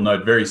one, you'll know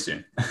it very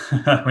soon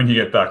when you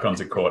get back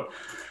onto court.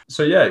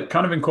 So yeah,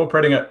 kind of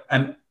incorporating it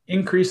and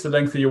increase the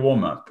length of your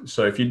warm-up.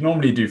 So if you'd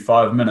normally do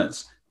 5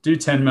 minutes, do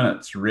 10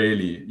 minutes,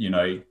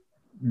 really,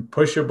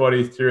 push your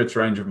body through its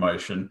range of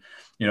motion.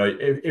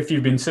 If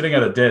you've been sitting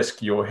at a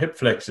desk, your hip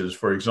flexors,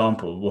 for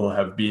example, will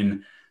have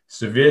been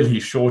severely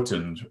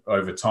shortened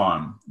over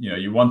time.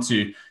 You want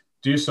to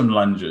do some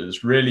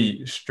lunges,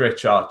 really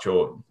stretch out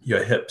your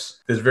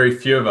hips. There's very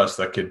few of us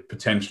that could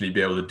potentially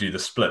be able to do the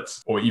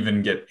splits or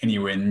even get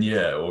anywhere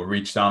near or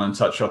reach down and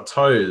touch our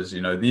toes.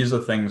 These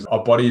are things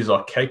our bodies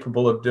are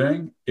capable of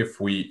doing if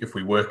we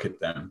work at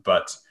them.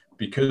 But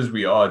because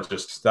we are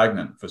just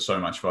stagnant for so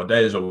much of our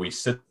days, or we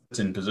sit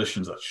in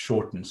positions that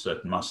shorten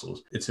certain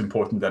muscles, it's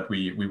important that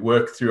we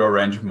work through our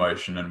range of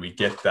motion and we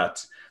get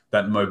that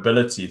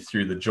mobility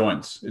through the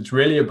joints. It's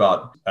really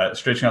about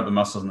stretching out the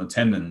muscles and the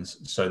tendons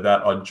so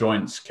that our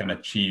joints can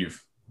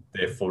achieve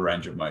their full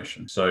range of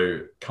motion.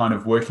 So kind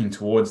of working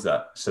towards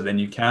that. So then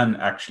you can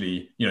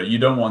actually, you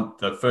don't want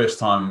the first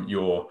time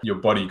your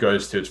body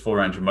goes to its full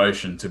range of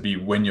motion to be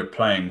when you're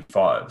playing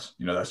fives.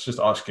 That's just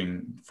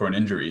asking for an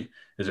injury.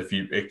 is if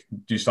you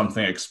do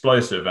something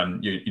explosive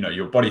and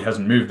your body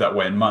hasn't moved that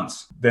way in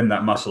months, then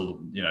that muscle,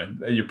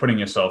 you're putting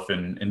yourself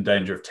in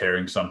danger of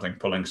tearing something,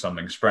 pulling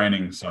something,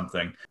 spraining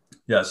something.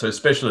 Yeah, so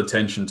special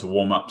attention to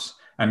warm-ups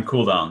and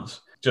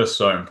cool-downs, just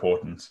so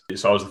important.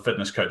 So I was the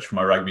fitness coach for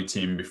my rugby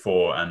team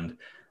before, and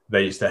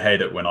they used to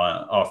hate it when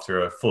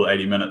after a full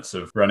 80 minutes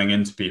of running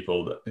into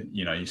people,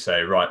 you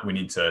say, right, we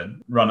need to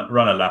run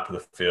a lap of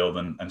the field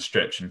and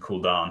stretch and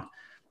cool down.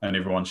 And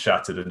everyone's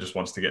shattered and just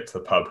wants to get to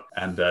the pub.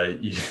 And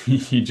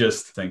you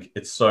just think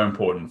it's so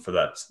important for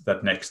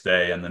that next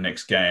day and the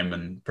next game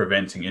and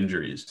preventing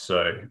injuries.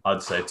 So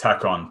I'd say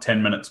tack on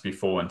 10 minutes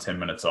before and 10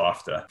 minutes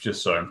after,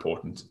 just so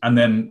important. And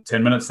then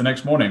 10 minutes the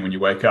next morning when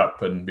you wake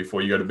up and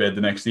before you go to bed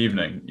the next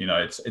evening.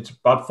 It's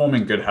about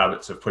forming good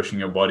habits of pushing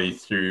your body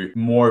through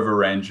more of a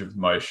range of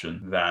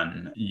motion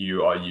than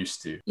you are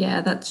used to. Yeah,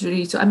 that's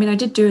really, so I mean, I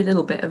did do a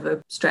little bit of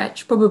a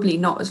stretch, probably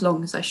not as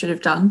long as I should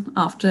have done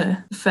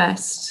after the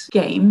first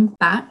game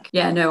back.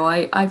 Yeah, no,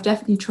 I've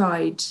definitely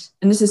tried,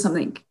 and this is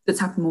something that's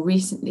happened more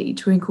recently,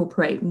 to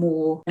incorporate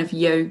more of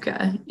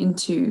yoga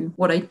into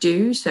what I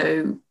do.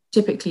 So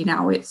typically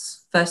now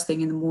it's first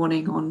thing in the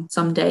morning on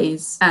some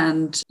days,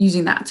 and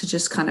using that to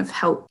just kind of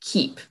help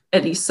keep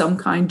at least some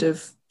kind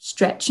of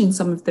stretch in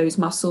some of those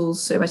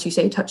muscles. So as you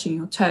say, touching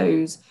your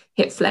toes,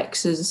 hip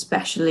flexors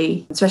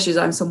especially as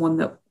I'm someone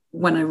that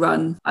when I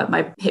run,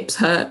 my hips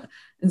hurt.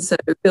 And so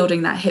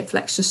building that hip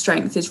flexor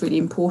strength is really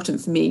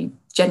important for me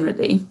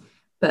generally.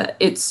 But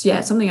it's,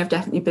 something I've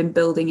definitely been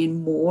building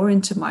in more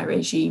into my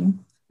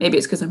regime. Maybe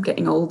it's because I'm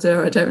getting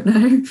older, I don't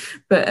know.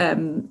 But,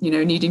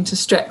 needing to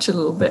stretch a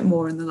little bit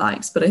more and the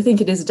likes. But I think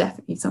it is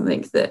definitely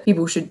something that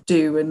people should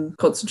do and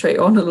concentrate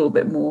on a little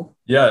bit more.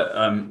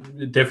 Yeah,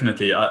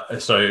 definitely.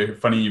 So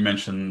funny you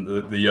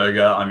mentioned the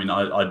yoga. I mean,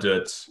 I do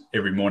it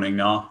every morning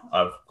now.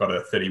 I've got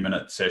a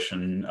 30-minute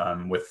session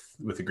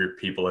with a group of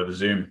people over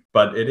Zoom.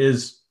 But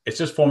it's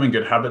just forming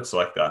good habits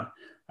like that.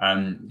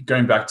 And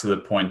going back to the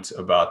point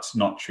about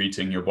not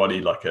treating your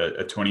body like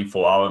a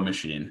 24-hour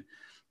machine,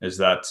 is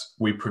that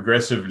we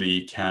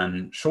progressively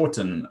can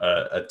shorten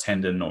a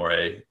tendon or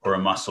a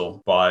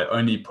muscle by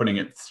only putting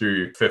it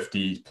through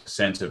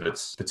 50% of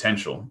its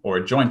potential, or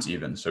a joint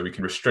even. So we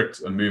can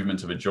restrict a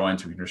movement of a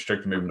joint, we can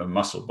restrict the movement of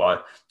muscle by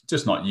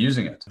just not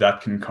using it.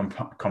 That can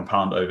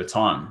compound over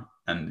time.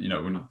 And,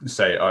 when you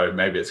say, oh,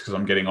 maybe it's because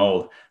I'm getting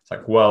old, it's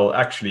like, well,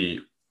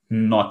 actually,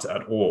 not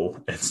at all.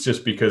 It's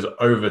just because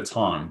over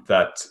time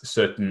that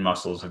certain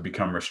muscles have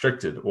become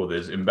restricted or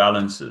there's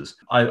imbalances.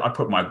 I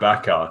put my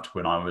back out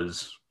when I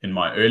was in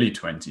my early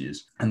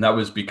 20s, and that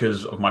was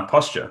because of my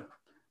posture.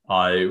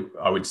 I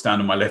would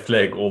stand on my left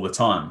leg all the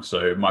time.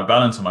 So my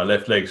balance on my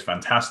left leg is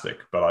fantastic,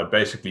 but I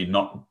basically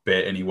not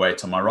bear any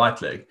weight on my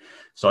right leg.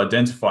 So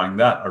identifying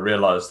that, I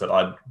realized that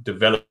I'd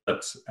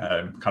developed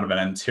kind of an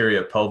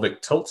anterior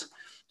pelvic tilt,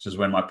 which is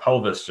when my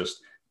pelvis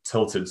just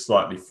tilted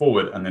slightly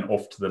forward and then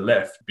off to the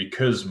left,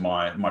 because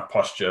my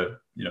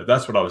posture,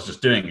 that's what I was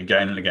just doing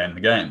again and again and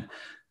again.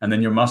 And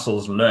then your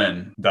muscles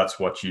learn that's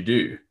what you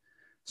do.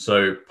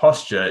 So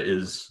posture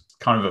is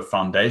kind of a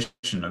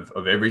foundation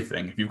of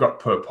everything. If you've got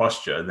poor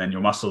posture, then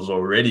your muscles are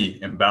already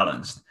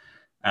imbalanced,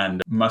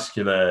 and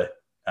muscular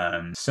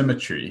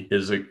symmetry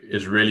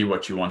is really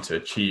what you want to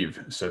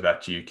achieve so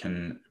that you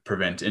can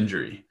prevent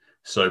injury.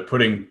 So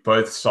putting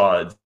both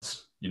sides,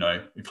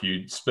 if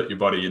you split your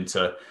body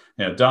into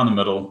down the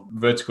middle,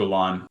 vertical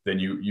line, then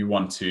you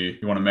want to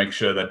make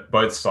sure that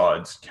both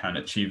sides can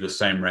achieve the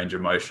same range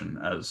of motion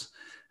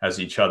as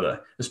each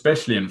other,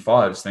 especially in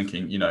fives,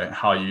 thinking,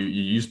 how you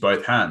use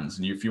both hands.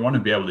 And if you want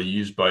to be able to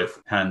use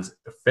both hands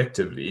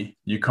effectively,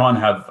 you can't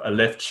have a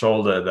left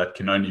shoulder that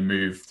can only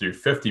move through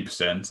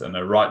 50% and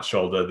a right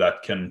shoulder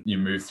that can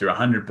move through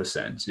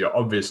 100%. You're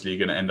obviously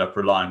going to end up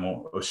relying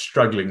more or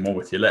struggling more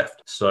with your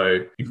left.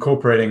 So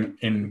incorporating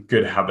in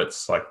good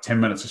habits, like 10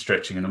 minutes of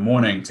stretching in the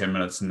morning, 10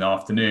 minutes in the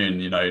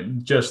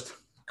afternoon, just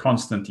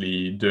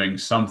constantly doing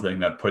something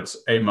that puts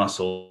a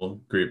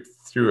muscle group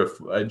through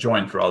a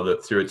joint rather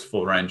through its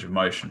full range of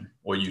motion,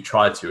 or you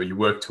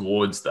work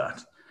towards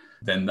that,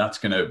 then that's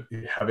going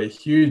to have a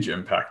huge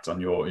impact on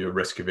your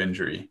risk of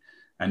injury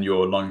and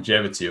your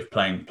longevity of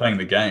playing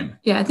the game.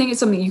 Yeah, I think it's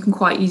something you can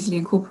quite easily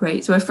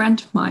incorporate. So a friend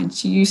of mine,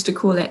 she used to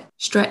call it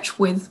stretch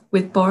with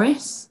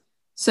Boris.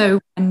 So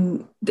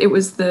when it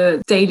was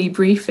the daily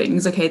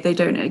briefings, okay, they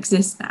don't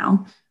exist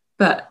now,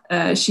 but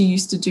she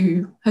used to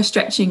do her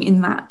stretching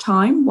in that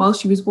time while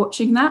she was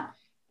watching that.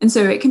 And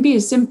so it can be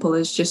as simple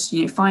as just,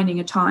 finding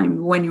a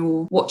time when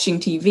you're watching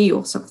TV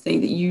or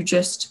something that you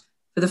just,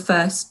 for the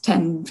first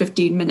 10,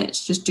 15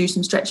 minutes, just do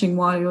some stretching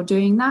while you're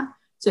doing that.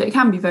 So it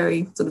can be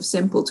very sort of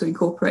simple to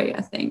incorporate,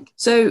 I think.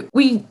 So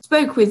we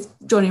spoke with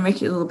Jonny and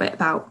Riki a little bit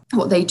about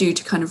what they do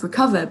to kind of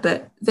recover,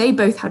 but they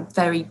both had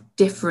very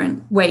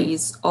different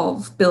ways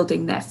of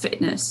building their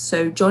fitness.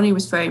 So Jonny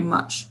was very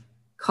much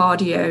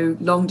cardio,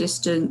 long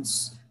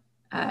distance,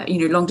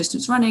 long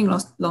distance running,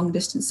 long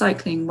distance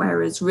cycling,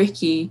 whereas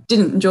Riki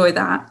didn't enjoy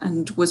that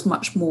and was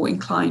much more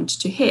inclined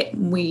to HIIT.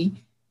 And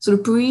we sort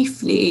of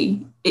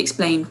briefly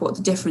explained what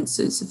the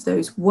differences of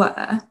those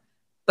were.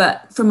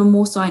 But from a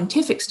more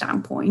scientific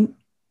standpoint,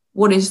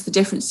 what is the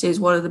differences?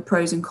 What are the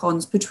pros and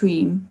cons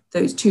between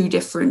those two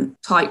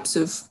different types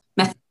of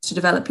methods to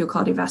develop your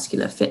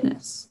cardiovascular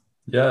fitness?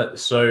 Yeah,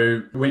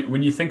 so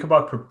when you think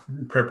about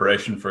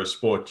preparation for a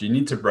sport, you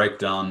need to break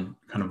down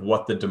kind of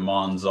what the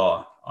demands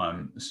are.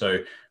 So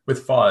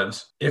with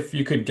fives, if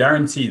you could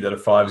guarantee that a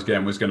fives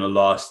game was going to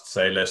last,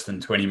 say, less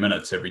than 20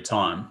 minutes every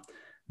time,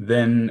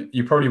 then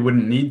you probably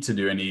wouldn't need to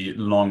do any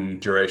long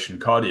duration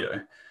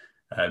cardio.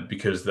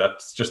 Because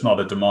that's just not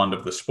a demand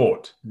of the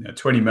sport.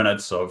 20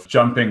 minutes of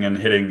jumping and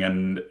hitting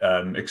and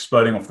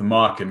exploding off the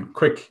mark and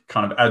quick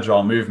kind of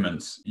agile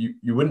movements,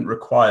 you wouldn't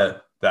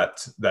require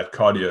that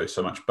cardio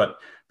so much. But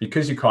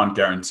because you can't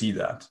guarantee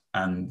that,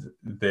 and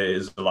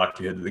there's a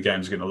likelihood that the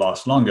game's going to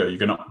last longer, you're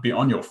going to be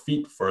on your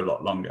feet for a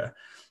lot longer,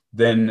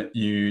 then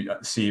you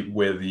see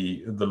where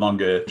the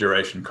longer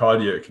duration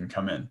cardio can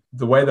come in.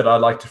 The way that I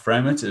like to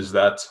frame it is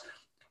that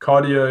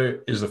cardio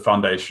is the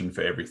foundation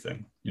for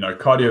everything.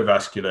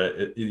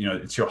 Cardiovascular,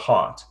 it's your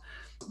heart.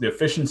 The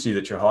efficiency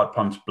that your heart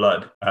pumps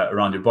blood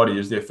around your body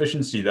is the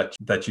efficiency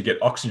that you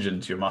get oxygen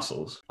to your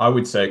muscles. I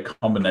would say a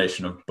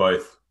combination of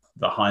both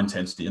the high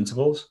intensity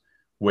intervals,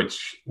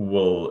 which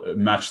will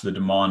match the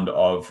demand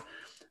of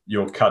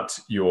your cut,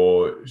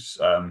 your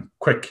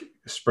quick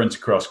sprint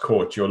across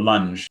court, your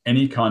lunge,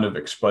 any kind of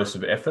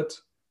explosive effort,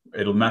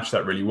 it'll match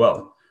that really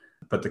well.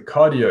 But the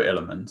cardio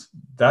element,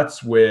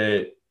 that's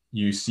where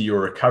you see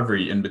your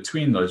recovery in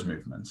between those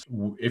movements.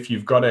 If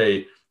you've got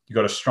a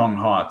strong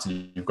heart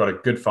and you've got a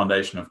good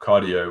foundation of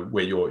cardio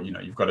where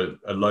you've got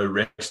a low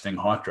resting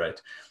heart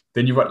rate,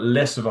 then you've got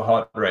less of a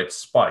heart rate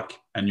spike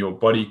and your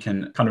body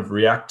can kind of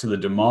react to the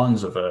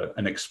demands of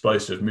an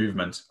explosive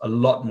movement a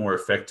lot more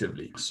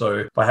effectively.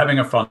 So by having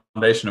a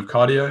foundation of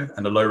cardio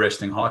and a low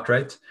resting heart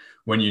rate,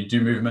 when you do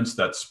movements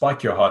that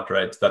spike your heart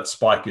rate, that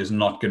spike is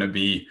not going to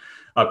be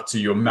up to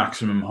your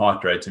maximum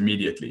heart rate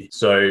immediately.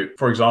 So,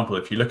 for example,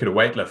 if you look at a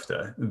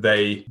weightlifter,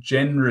 they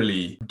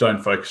generally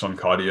don't focus on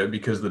cardio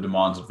because of the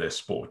demands of their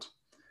sport,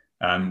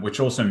 which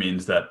also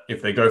means that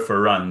if they go for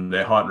a run,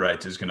 their heart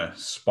rate is going to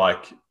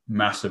spike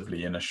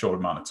massively in a short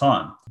amount of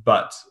time.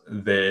 But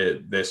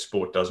their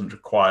sport doesn't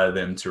require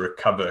them to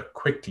recover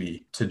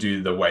quickly to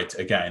do the weight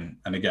again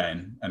and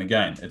again and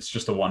again. It's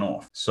just a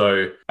one-off.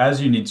 So as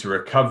you need to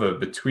recover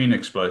between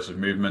explosive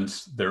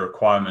movements, the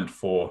requirement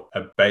for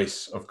a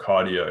base of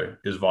cardio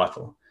is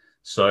vital.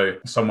 So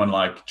someone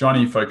like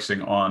Jonny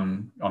focusing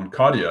on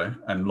cardio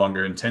and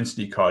longer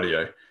intensity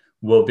cardio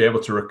will be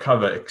able to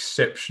recover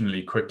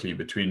exceptionally quickly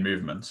between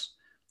movements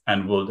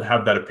and will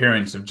have that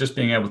appearance of just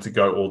being able to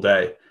go all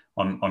day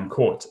on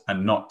court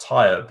and not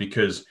tire,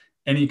 because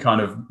any kind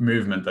of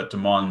movement that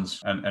demands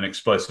an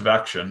explosive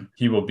action,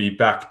 he will be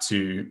back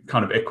to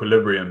kind of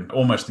equilibrium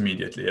almost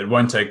immediately. It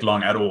won't take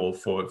long at all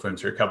for him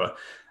to recover.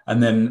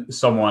 And then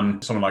someone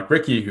like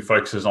Riki, who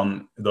focuses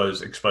on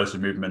those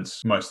explosive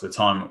movements most of the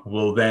time,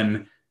 will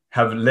then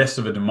have less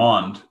of a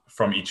demand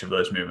from each of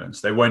those movements.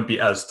 They won't be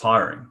as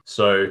tiring.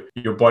 So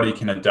your body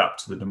can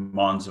adapt to the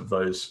demands of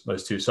those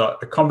two. So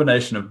a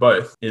combination of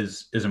both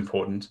is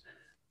important.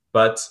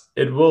 But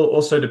it will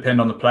also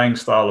depend on the playing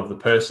style of the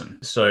person.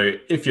 So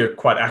if you're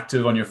quite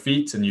active on your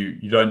feet and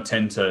you don't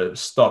tend to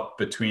stop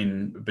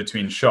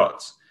between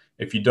shots,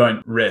 if you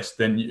don't rest,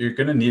 then you're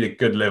going to need a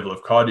good level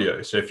of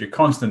cardio. So if you're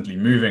constantly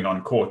moving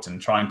on court and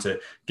trying to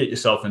get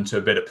yourself into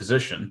a better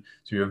position,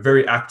 so you're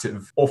very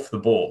active off the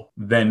ball,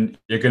 then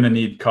you're going to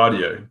need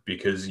cardio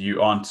because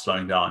you aren't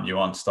slowing down, you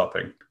aren't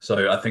stopping.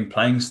 So I think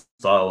playing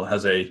style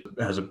has a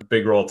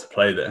big role to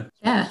play there.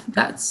 Yeah,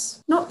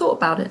 that's not thought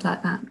about it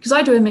like that, because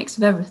I do a mix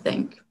of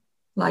everything,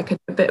 like a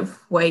bit of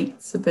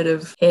weights, a bit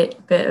of hit,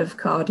 a bit of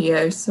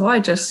cardio. So I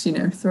just,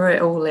 throw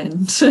it all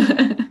in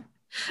to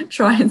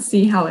try and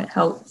see how it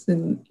helps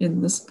in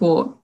the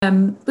sport.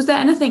 Was there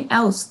anything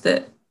else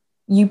that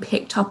you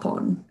picked up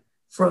on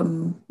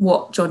from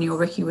what Jonny or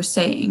Riki was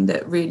saying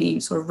that really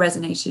sort of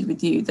resonated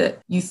with you, that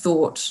you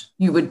thought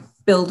you would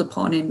build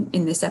upon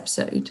in this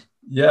episode?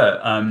 Yeah,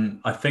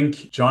 I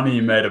think Jonny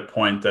made a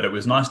point that it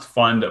was nice to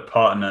find a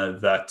partner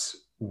that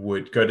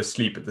would go to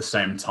sleep at the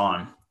same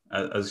time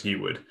as he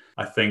would.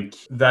 I think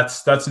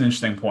that's an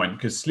interesting point,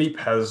 because sleep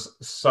has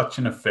such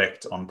an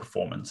effect on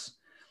performance.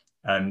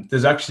 And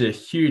there's actually a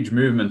huge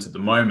movement at the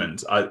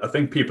moment. I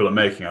think people are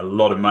making a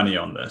lot of money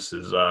on this,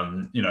 is,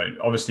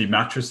 obviously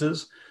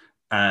mattresses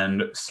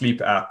and sleep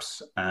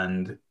apps.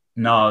 And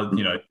now,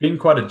 it's been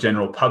quite a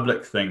general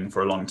public thing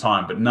for a long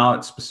time, but now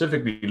it's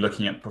specifically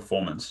looking at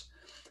performance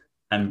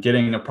and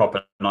getting a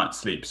proper night's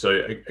sleep.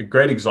 So a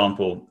great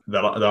example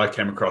that I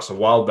came across a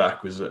while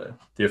back was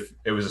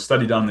it was a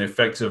study done on the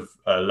effects of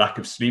lack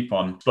of sleep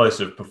on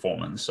explosive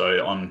performance.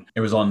 So it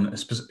was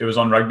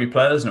on rugby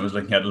players, and it was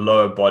looking at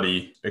lower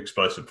body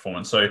explosive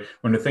performance. So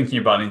when we're thinking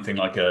about anything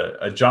like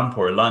a jump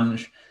or a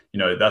lunge,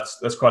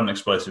 that's quite an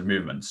explosive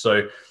movement.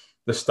 So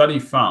the study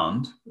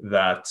found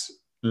that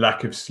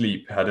lack of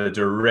sleep had a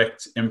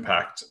direct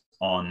impact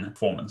on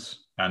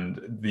performance, and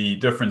the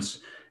difference,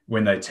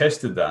 when they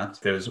tested that,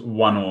 there was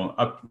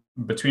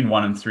between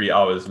 1 and 3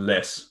 hours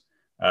less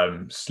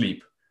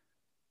sleep.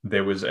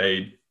 There was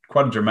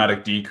quite a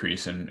dramatic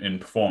decrease in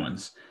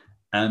performance.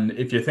 And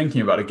if you're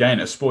thinking about,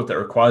 again, a sport that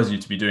requires you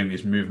to be doing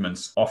these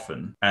movements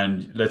often,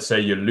 and let's say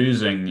you're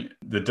losing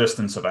the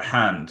distance of a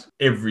hand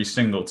every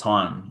single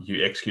time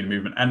you execute a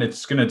movement, and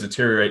it's going to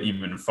deteriorate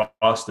even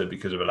faster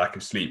because of a lack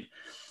of sleep,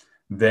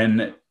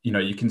 then,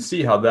 you can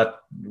see how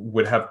that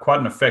would have quite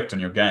an effect on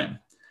your game.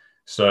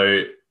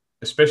 So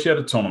especially at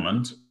a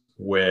tournament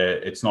where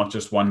it's not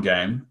just one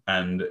game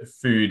and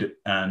food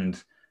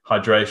and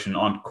hydration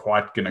aren't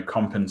quite going to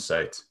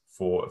compensate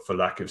for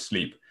lack of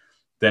sleep,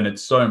 then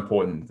it's so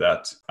important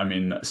that,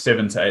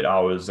 7 to 8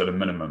 hours at a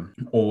minimum,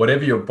 or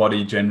whatever your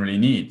body generally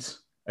needs.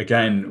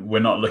 Again, we're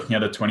not looking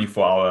at a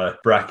 24-hour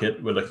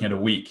bracket. We're looking at a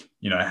week.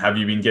 Have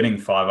you been getting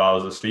 5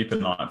 hours of sleep at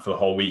night for the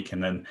whole week?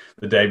 And then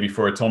the day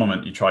before a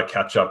tournament, you try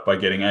catch up by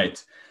getting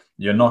 8.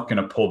 You're not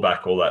going to pull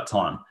back all that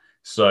time.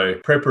 So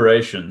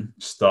preparation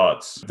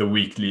starts the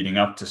week leading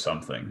up to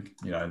something.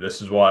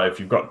 This is why if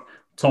you've got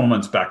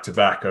tournaments back to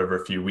back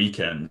over a few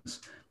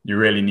weekends, you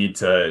really need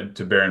to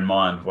bear in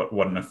mind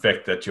what an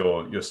effect that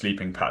your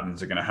sleeping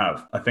patterns are going to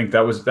have. I think that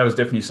was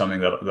definitely something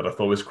that I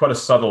thought was quite a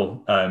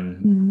subtle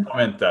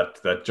comment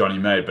that Jonny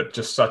made, but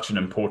just such an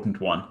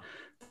important one.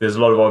 There's a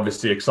lot of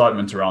obviously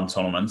excitement around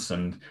tournaments,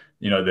 and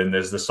then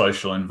there's the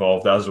social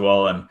involved as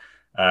well.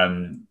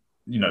 And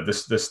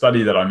the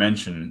study that I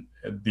mentioned,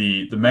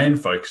 the main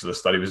focus of the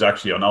study was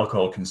actually on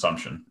alcohol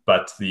consumption,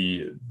 but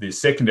the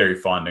secondary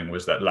finding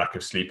was that lack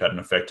of sleep had an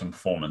effect on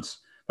performance.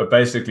 But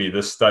basically,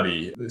 this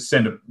study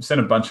sent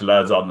a bunch of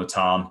lads out in the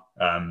town.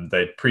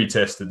 They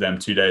pre-tested them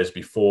 2 days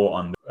before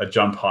on a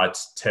jump height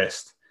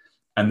test,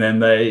 and then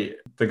the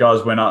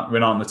guys went out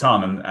in the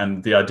town,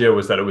 and the idea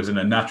was that it was in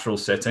a natural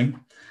setting.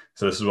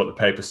 So this is what the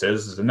paper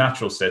says: it's a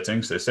natural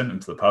setting. So they sent them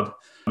to the pub,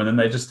 and then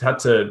they just had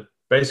to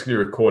basically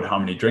record how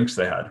many drinks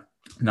they had.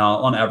 Now,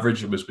 on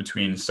average, it was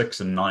between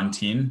 6 and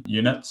 19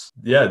 units.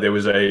 Yeah,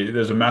 there's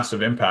a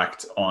massive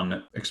impact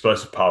on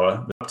explosive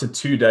power up to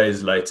 2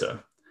 days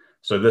later.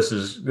 So this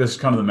is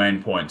kind of the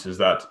main point, is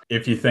that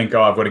if you think,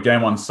 I've got a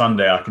game on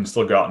Sunday, I can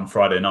still go out on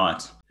Friday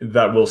night,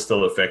 that will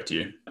still affect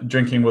you.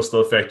 Drinking will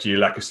still affect you.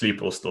 Lack of sleep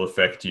will still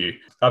affect you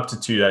up to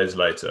 2 days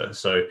later.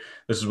 So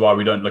this is why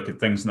we don't look at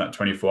things in that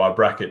 24-hour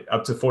bracket.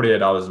 Up to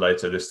 48 hours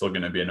later, there's still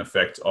going to be an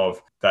effect of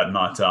that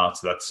night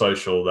out, that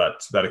social,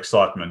 that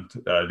excitement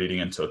leading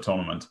into a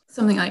tournament.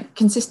 Something like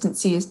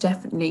consistency is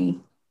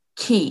definitely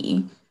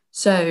key.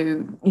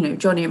 So,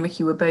 Jonny and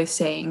Riki were both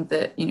saying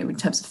that, in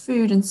terms of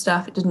food and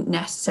stuff, it didn't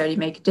necessarily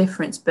make a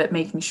difference, but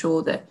making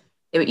sure that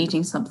they were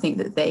eating something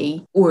that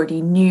they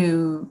already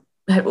knew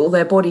or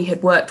their body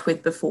had worked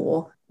with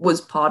before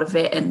was part of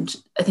it. And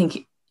I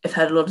think I've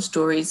heard a lot of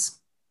stories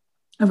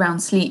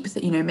around sleep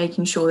that,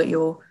 making sure that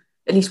you're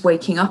at least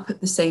waking up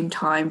at the same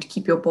time to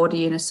keep your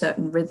body in a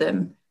certain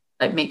rhythm,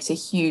 like, makes a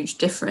huge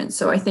difference.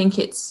 So I think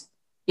it's,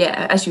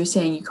 as you were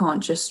saying, you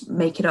can't just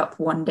make it up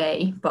one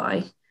day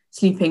by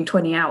sleeping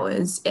 20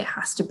 hours. It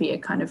has to be a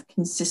kind of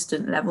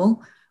consistent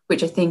level,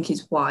 which I think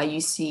is why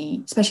you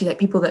see, especially like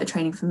people that are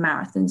training for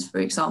marathons, for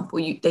example,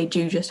 they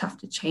do just have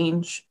to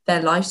change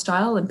their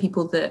lifestyle, and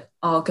people that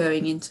are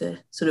going into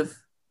sort of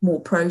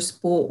more pro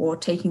sport or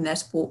taking their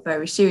sport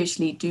very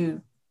seriously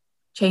do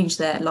change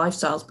their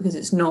lifestyles, because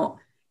it's not,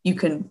 you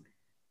can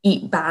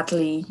eat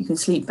badly, you can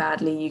sleep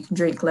badly, you can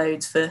drink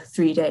loads for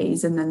 3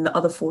 days, and then the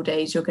other 4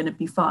 days you're going to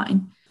be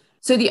fine.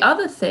 So the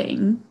other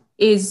thing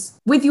is,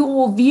 with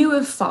your view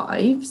of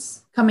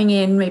fives coming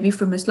in maybe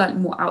from a slightly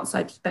more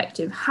outside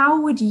perspective,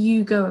 how would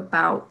you go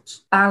about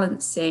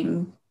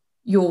balancing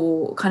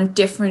your kind of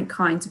different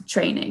kinds of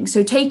training?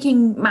 So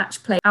taking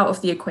match play out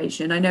of the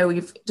equation, I know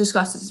we've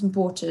discussed it's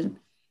important,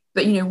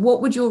 but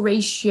what would your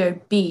ratio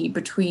be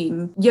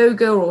between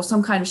yoga or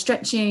some kind of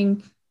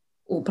stretching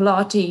or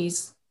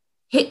Pilates,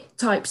 HIIT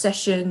type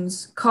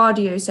sessions,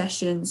 cardio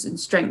sessions, and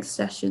strength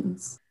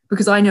sessions?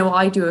 Because I know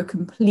I do a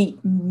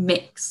complete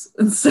mix.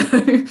 And so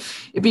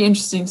it'd be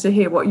interesting to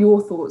hear what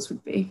your thoughts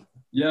would be.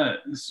 Yeah,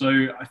 so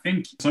I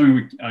think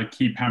something I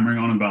keep hammering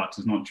on about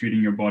is not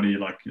treating your body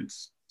like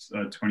it's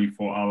a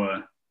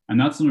 24-hour, and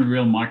that's on a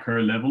real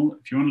micro level.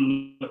 If we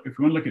want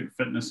to look at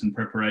fitness and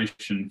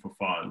preparation for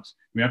fives,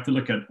 we have to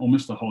look at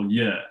almost the whole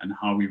year and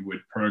how we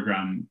would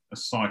program a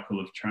cycle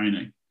of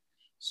training.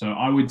 So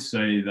I would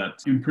say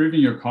that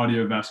improving your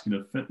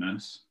cardiovascular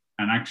fitness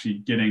and actually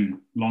getting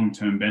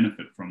long-term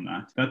benefit from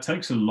that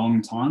takes a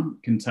long time.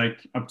 It can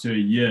take up to a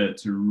year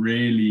to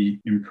really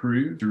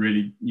improve, to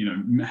really,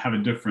 have a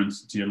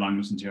difference to your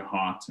lungs and to your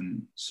heart.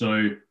 And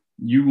so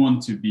you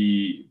want to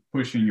be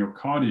pushing your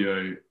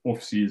cardio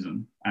off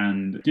season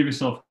and give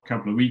yourself a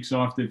couple of weeks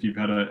after if you've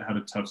had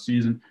a tough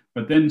season,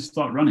 but then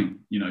start running,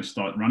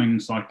 start running,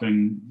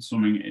 cycling,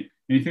 swimming,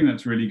 anything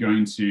that's really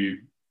going to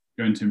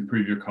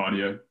improve your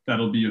cardio.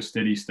 That'll be your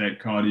steady state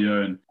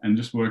cardio, and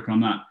just work on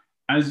that.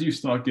 As you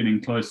start getting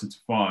closer to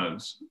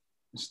fives,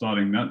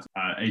 starting that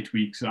 8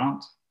 weeks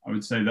out, I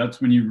would say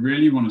that's when you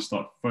really want to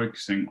start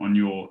focusing on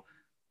your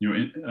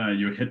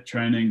HIIT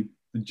training.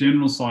 The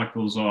general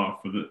cycles are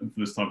for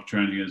this type of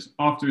training is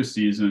after a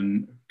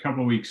season, a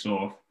couple of weeks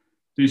off,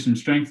 do some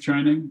strength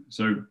training.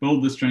 So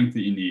build the strength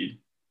that you need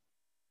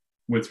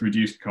with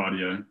reduced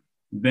cardio.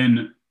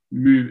 Then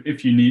move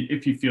if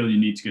you feel you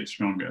need to get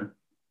stronger.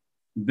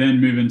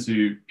 Then move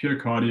into pure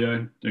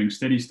cardio, doing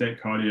steady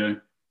state cardio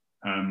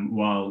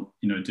while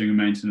doing a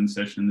maintenance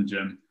session in the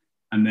gym.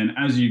 And then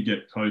as you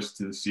get close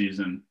to the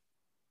season,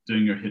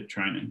 doing your HIIT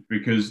training,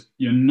 because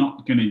you're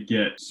not going to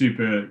get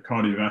super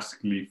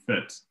cardiovascularly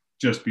fit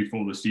just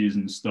before the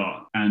season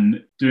starts.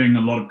 And doing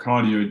a lot of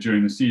cardio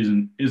during the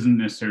season isn't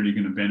necessarily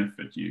going to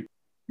benefit you.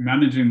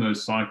 Managing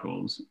those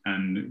cycles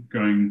and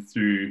going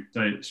through,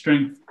 say,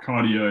 strength,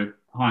 cardio,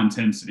 high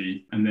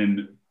intensity, and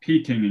then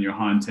peaking in your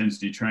high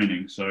intensity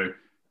training. So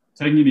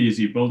taking it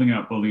easy, building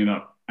it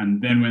up.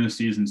 And then when the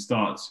season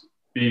starts,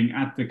 being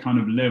at the kind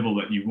of level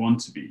that you want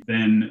to be,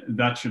 then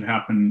that should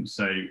happen,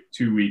 say,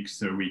 2 weeks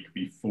to a week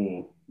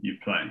before you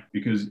play.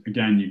 Because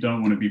again, you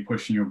don't want to be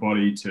pushing your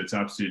body to its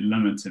absolute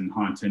limit in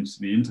high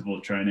intensity interval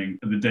training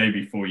the day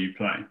before you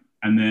play.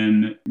 And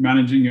then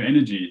managing your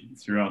energy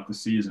throughout the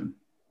season.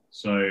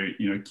 So,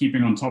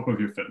 keeping on top of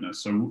your fitness.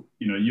 So,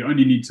 you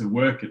only need to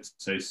work at,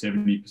 say,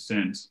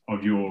 70%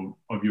 of your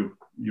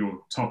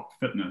top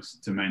fitness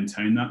to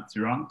maintain that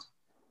throughout.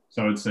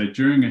 So I would say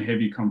during a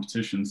heavy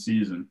competition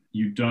season,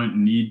 you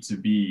don't need to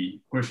be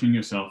pushing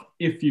yourself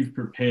if you've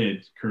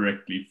prepared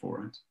correctly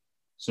for it.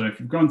 So if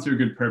you've gone through a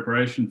good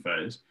preparation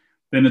phase,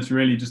 then it's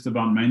really just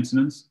about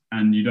maintenance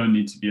and you don't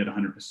need to be at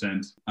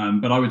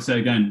 100%. But I would say,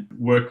 again,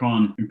 work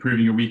on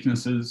improving your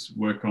weaknesses,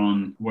 work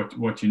on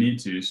what you need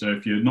to. So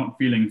if you're not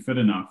feeling fit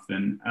enough,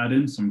 then add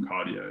in some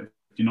cardio.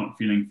 If you're not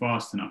feeling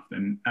fast enough,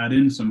 then add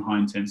in some high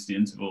intensity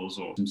intervals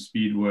or some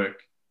speed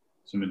work,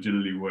 some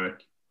agility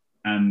work.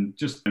 And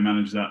just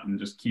manage that and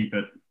just keep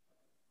it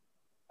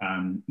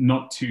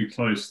not too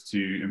close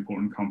to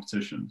important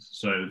competitions.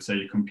 So let's say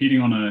you're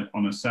competing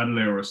on a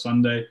Saturday or a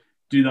Sunday,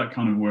 do that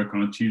kind of work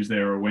on a Tuesday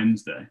or a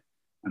Wednesday,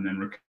 and then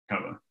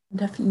recover. I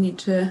definitely need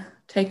to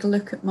take a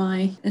look at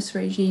my fitness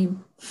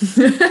regime.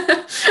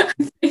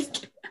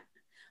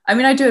 I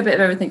mean, I do a bit of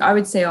everything. I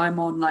would say I'm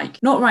on,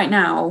 not right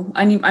now.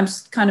 I'm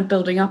just kind of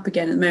building up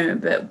again at the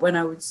moment, but when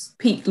I was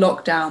peak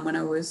lockdown, when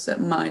I was at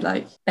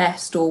my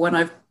best, or when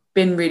I've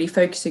been really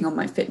focusing on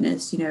my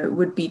fitness, it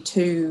would be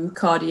 2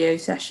 cardio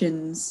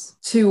sessions,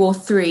 2 or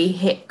 3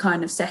 HIIT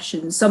kind of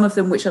sessions, some of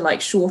them which are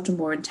short and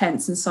more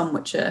intense, and some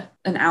which are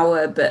an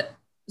hour but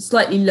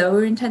slightly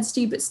lower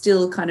intensity, but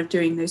still kind of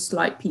doing those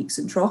slight peaks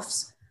and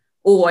troughs.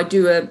 Or I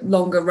do a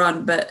longer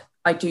run, but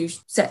I do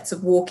sets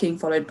of walking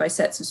followed by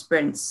sets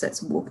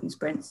of walking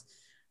sprints,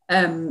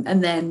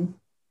 and then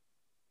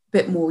a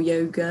bit more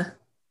yoga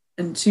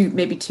and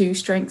maybe 2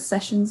 strength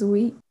sessions a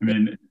week. I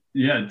mean,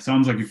 yeah, it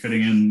sounds like you're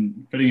fitting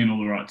in all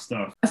the right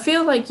stuff. I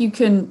feel like you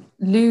can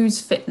lose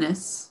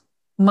fitness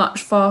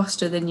much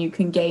faster than you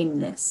can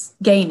gain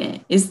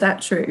it. Is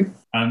that true?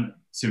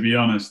 To be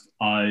honest,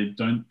 I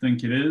don't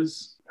think it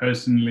is.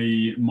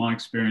 Personally, my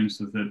experience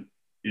with it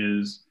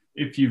is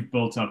if you've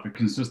built up a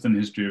consistent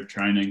history of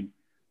training,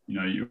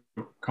 your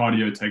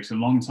cardio takes a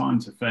long time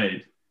to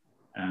fade,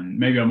 and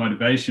maybe our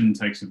motivation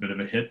takes a bit of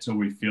a hit, or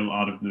we feel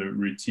out of the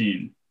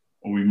routine,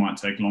 or we might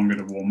take longer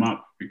to warm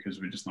up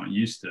because we're just not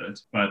used to it.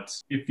 But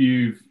if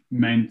you've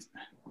maintained,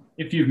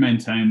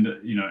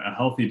 a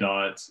healthy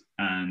diet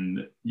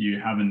and you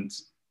haven't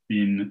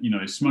been,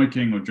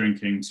 smoking or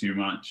drinking too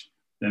much,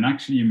 then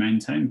actually you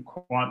maintain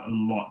quite a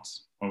lot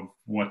of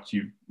what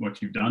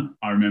you've done.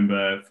 I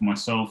remember for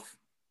myself,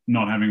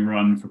 not having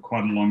run for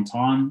quite a long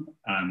time,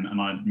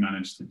 and I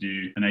managed to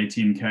do an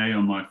 18K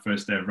on my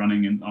first day of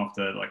running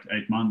after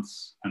 8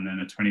 months, and then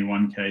a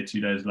 21K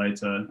 2 days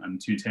later,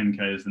 and 2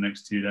 10Ks the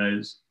next 2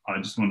 days. I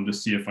just wanted to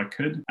see if I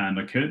could, and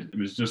I could. It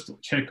was just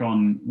check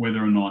on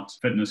whether or not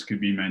fitness could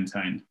be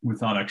maintained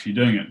without actually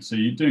doing it. So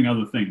you're doing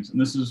other things,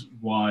 and this is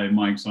why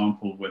my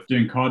example with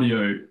doing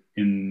cardio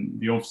in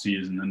the off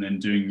season and then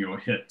doing your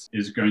HIIT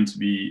is going to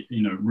be,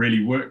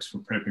 really works for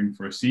prepping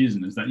for a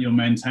season, is that you'll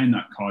maintain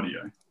that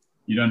cardio.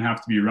 You don't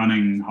have to be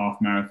running half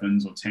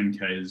marathons or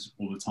 10Ks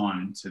all the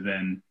time to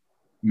then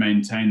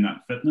maintain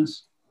that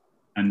fitness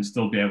and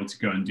still be able to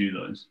go and do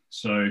those.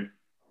 So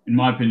in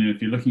my opinion,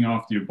 if you're looking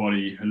after your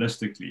body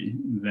holistically,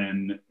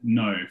 then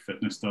no,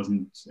 fitness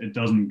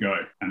doesn't go,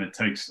 and it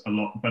takes a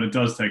lot, but it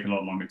does take a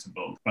lot longer to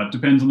build. But it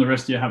depends on the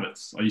rest of your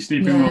habits. Are you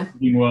sleeping well,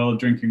 eating well,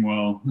 drinking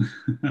well?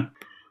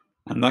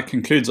 And that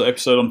concludes our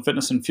episode on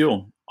fitness and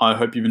fuel. I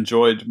hope you've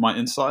enjoyed my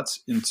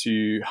insights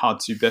into how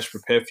to best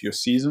prepare for your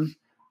season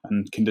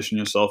and condition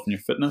yourself in your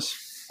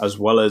fitness, as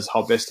well as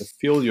how best to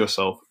fuel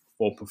yourself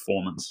for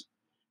performance.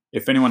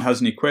 If anyone has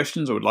any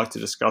questions or would like to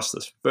discuss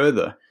this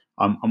further,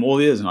 I'm all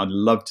ears and I'd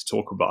love to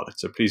talk about it.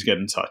 So please get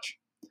in touch.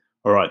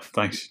 All right.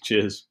 Thanks.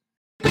 Cheers.